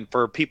 again,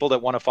 for people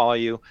that want to follow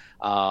you,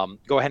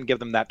 go ahead and give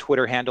them that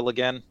Twitter handle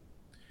again.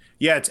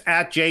 Yeah, it's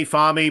at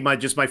jfahmy,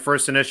 my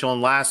first initial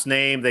and last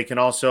name. They can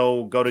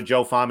also go to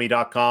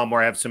joefahmy.com,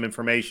 where I have some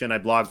information. I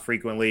blog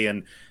frequently,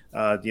 and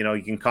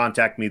you can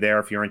contact me there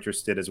if you're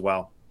interested as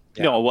well.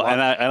 Yeah.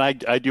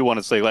 I do want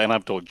to say, and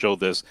I've told Joe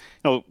this,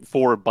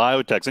 for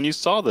biotechs, and you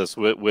saw this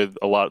with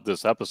a lot of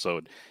this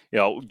episode,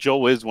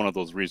 Joe is one of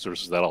those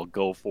resources that I'll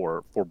go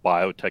for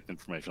biotech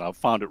information. I've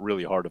found it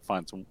really hard to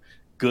find some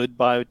good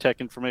biotech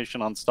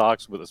information on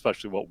stocks, with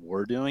especially what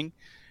we're doing.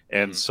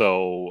 And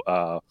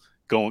so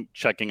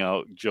checking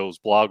out Joe's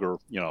blog, or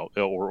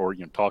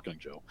talking to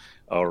Joe,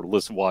 or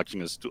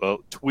watching his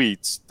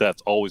tweets,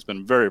 that's always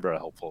been very, very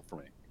helpful for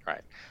me.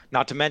 Right.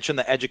 Not to mention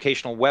the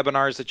educational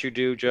webinars that you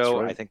do,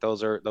 Joe. Right. I think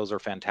those are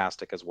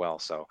fantastic as well.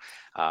 So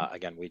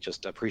again, we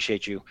just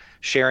appreciate you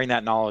sharing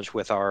that knowledge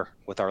with our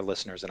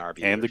listeners and our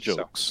viewers. And the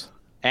jokes.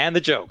 And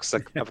the jokes,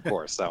 of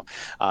course. So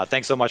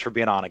thanks so much for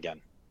being on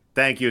again.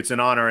 Thank you. It's an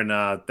honor,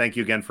 and thank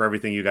you again for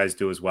everything you guys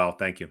do as well.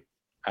 Thank you.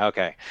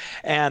 Okay.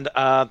 And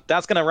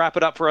that's going to wrap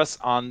it up for us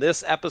on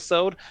this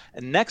episode.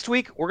 And next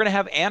week, we're going to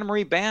have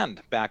Anne-Marie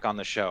Band back on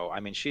the show. I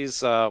mean,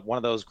 she's one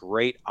of those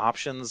great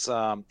options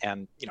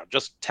and,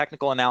 just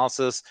technical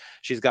analysis.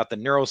 She's got the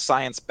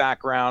neuroscience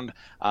background.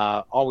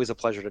 Always a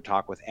pleasure to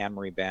talk with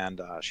Anne-Marie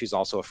Band. She's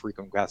also a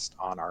frequent guest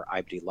on our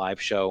IBD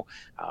Live show,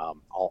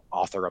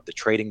 author of the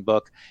Trading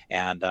Book.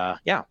 And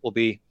we'll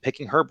be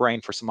picking her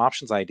brain for some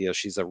options ideas.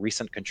 She's a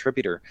recent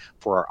contributor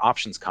for our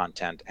options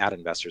content at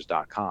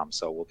investors.com.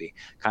 So we'll be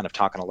kind of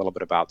talking a little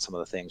bit about some of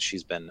the things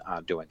she's been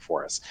doing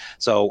for us.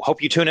 So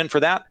hope you tune in for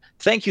that.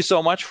 Thank you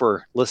so much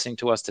for listening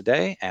to us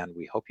today, and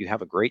we hope you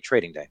have a great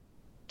trading day.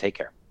 Take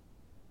care.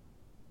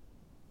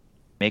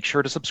 Make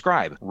sure to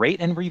subscribe, rate,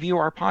 and review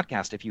our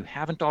podcast if you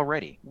haven't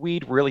already.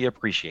 We'd really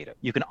appreciate it.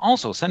 You can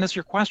also send us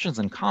your questions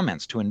and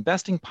comments to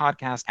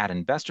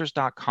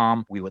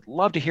investingpodcast@investors.com. We would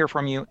love to hear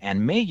from you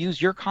and may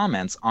use your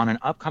comments on an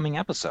upcoming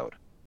episode.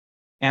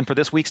 And for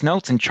this week's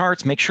notes and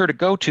charts, make sure to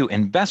go to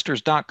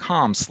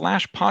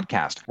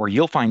investors.com/podcast, where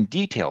you'll find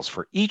details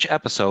for each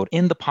episode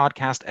in the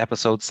podcast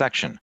episode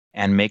section.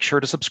 And make sure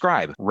to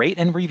subscribe, rate,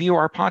 and review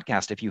our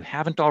podcast if you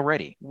haven't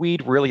already.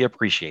 We'd really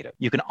appreciate it.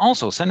 You can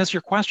also send us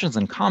your questions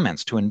and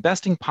comments to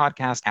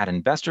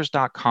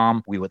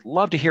investingpodcast@investors.com. We would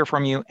love to hear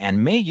from you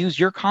and may use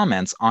your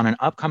comments on an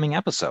upcoming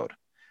episode.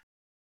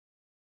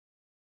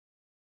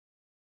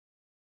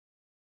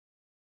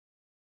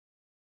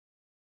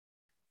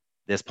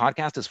 This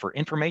podcast is for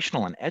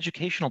informational and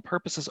educational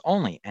purposes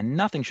only, and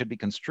nothing should be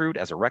construed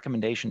as a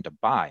recommendation to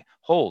buy,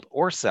 hold,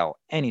 or sell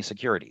any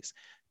securities.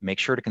 Make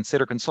sure to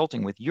consider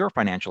consulting with your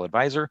financial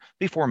advisor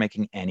before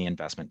making any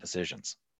investment decisions.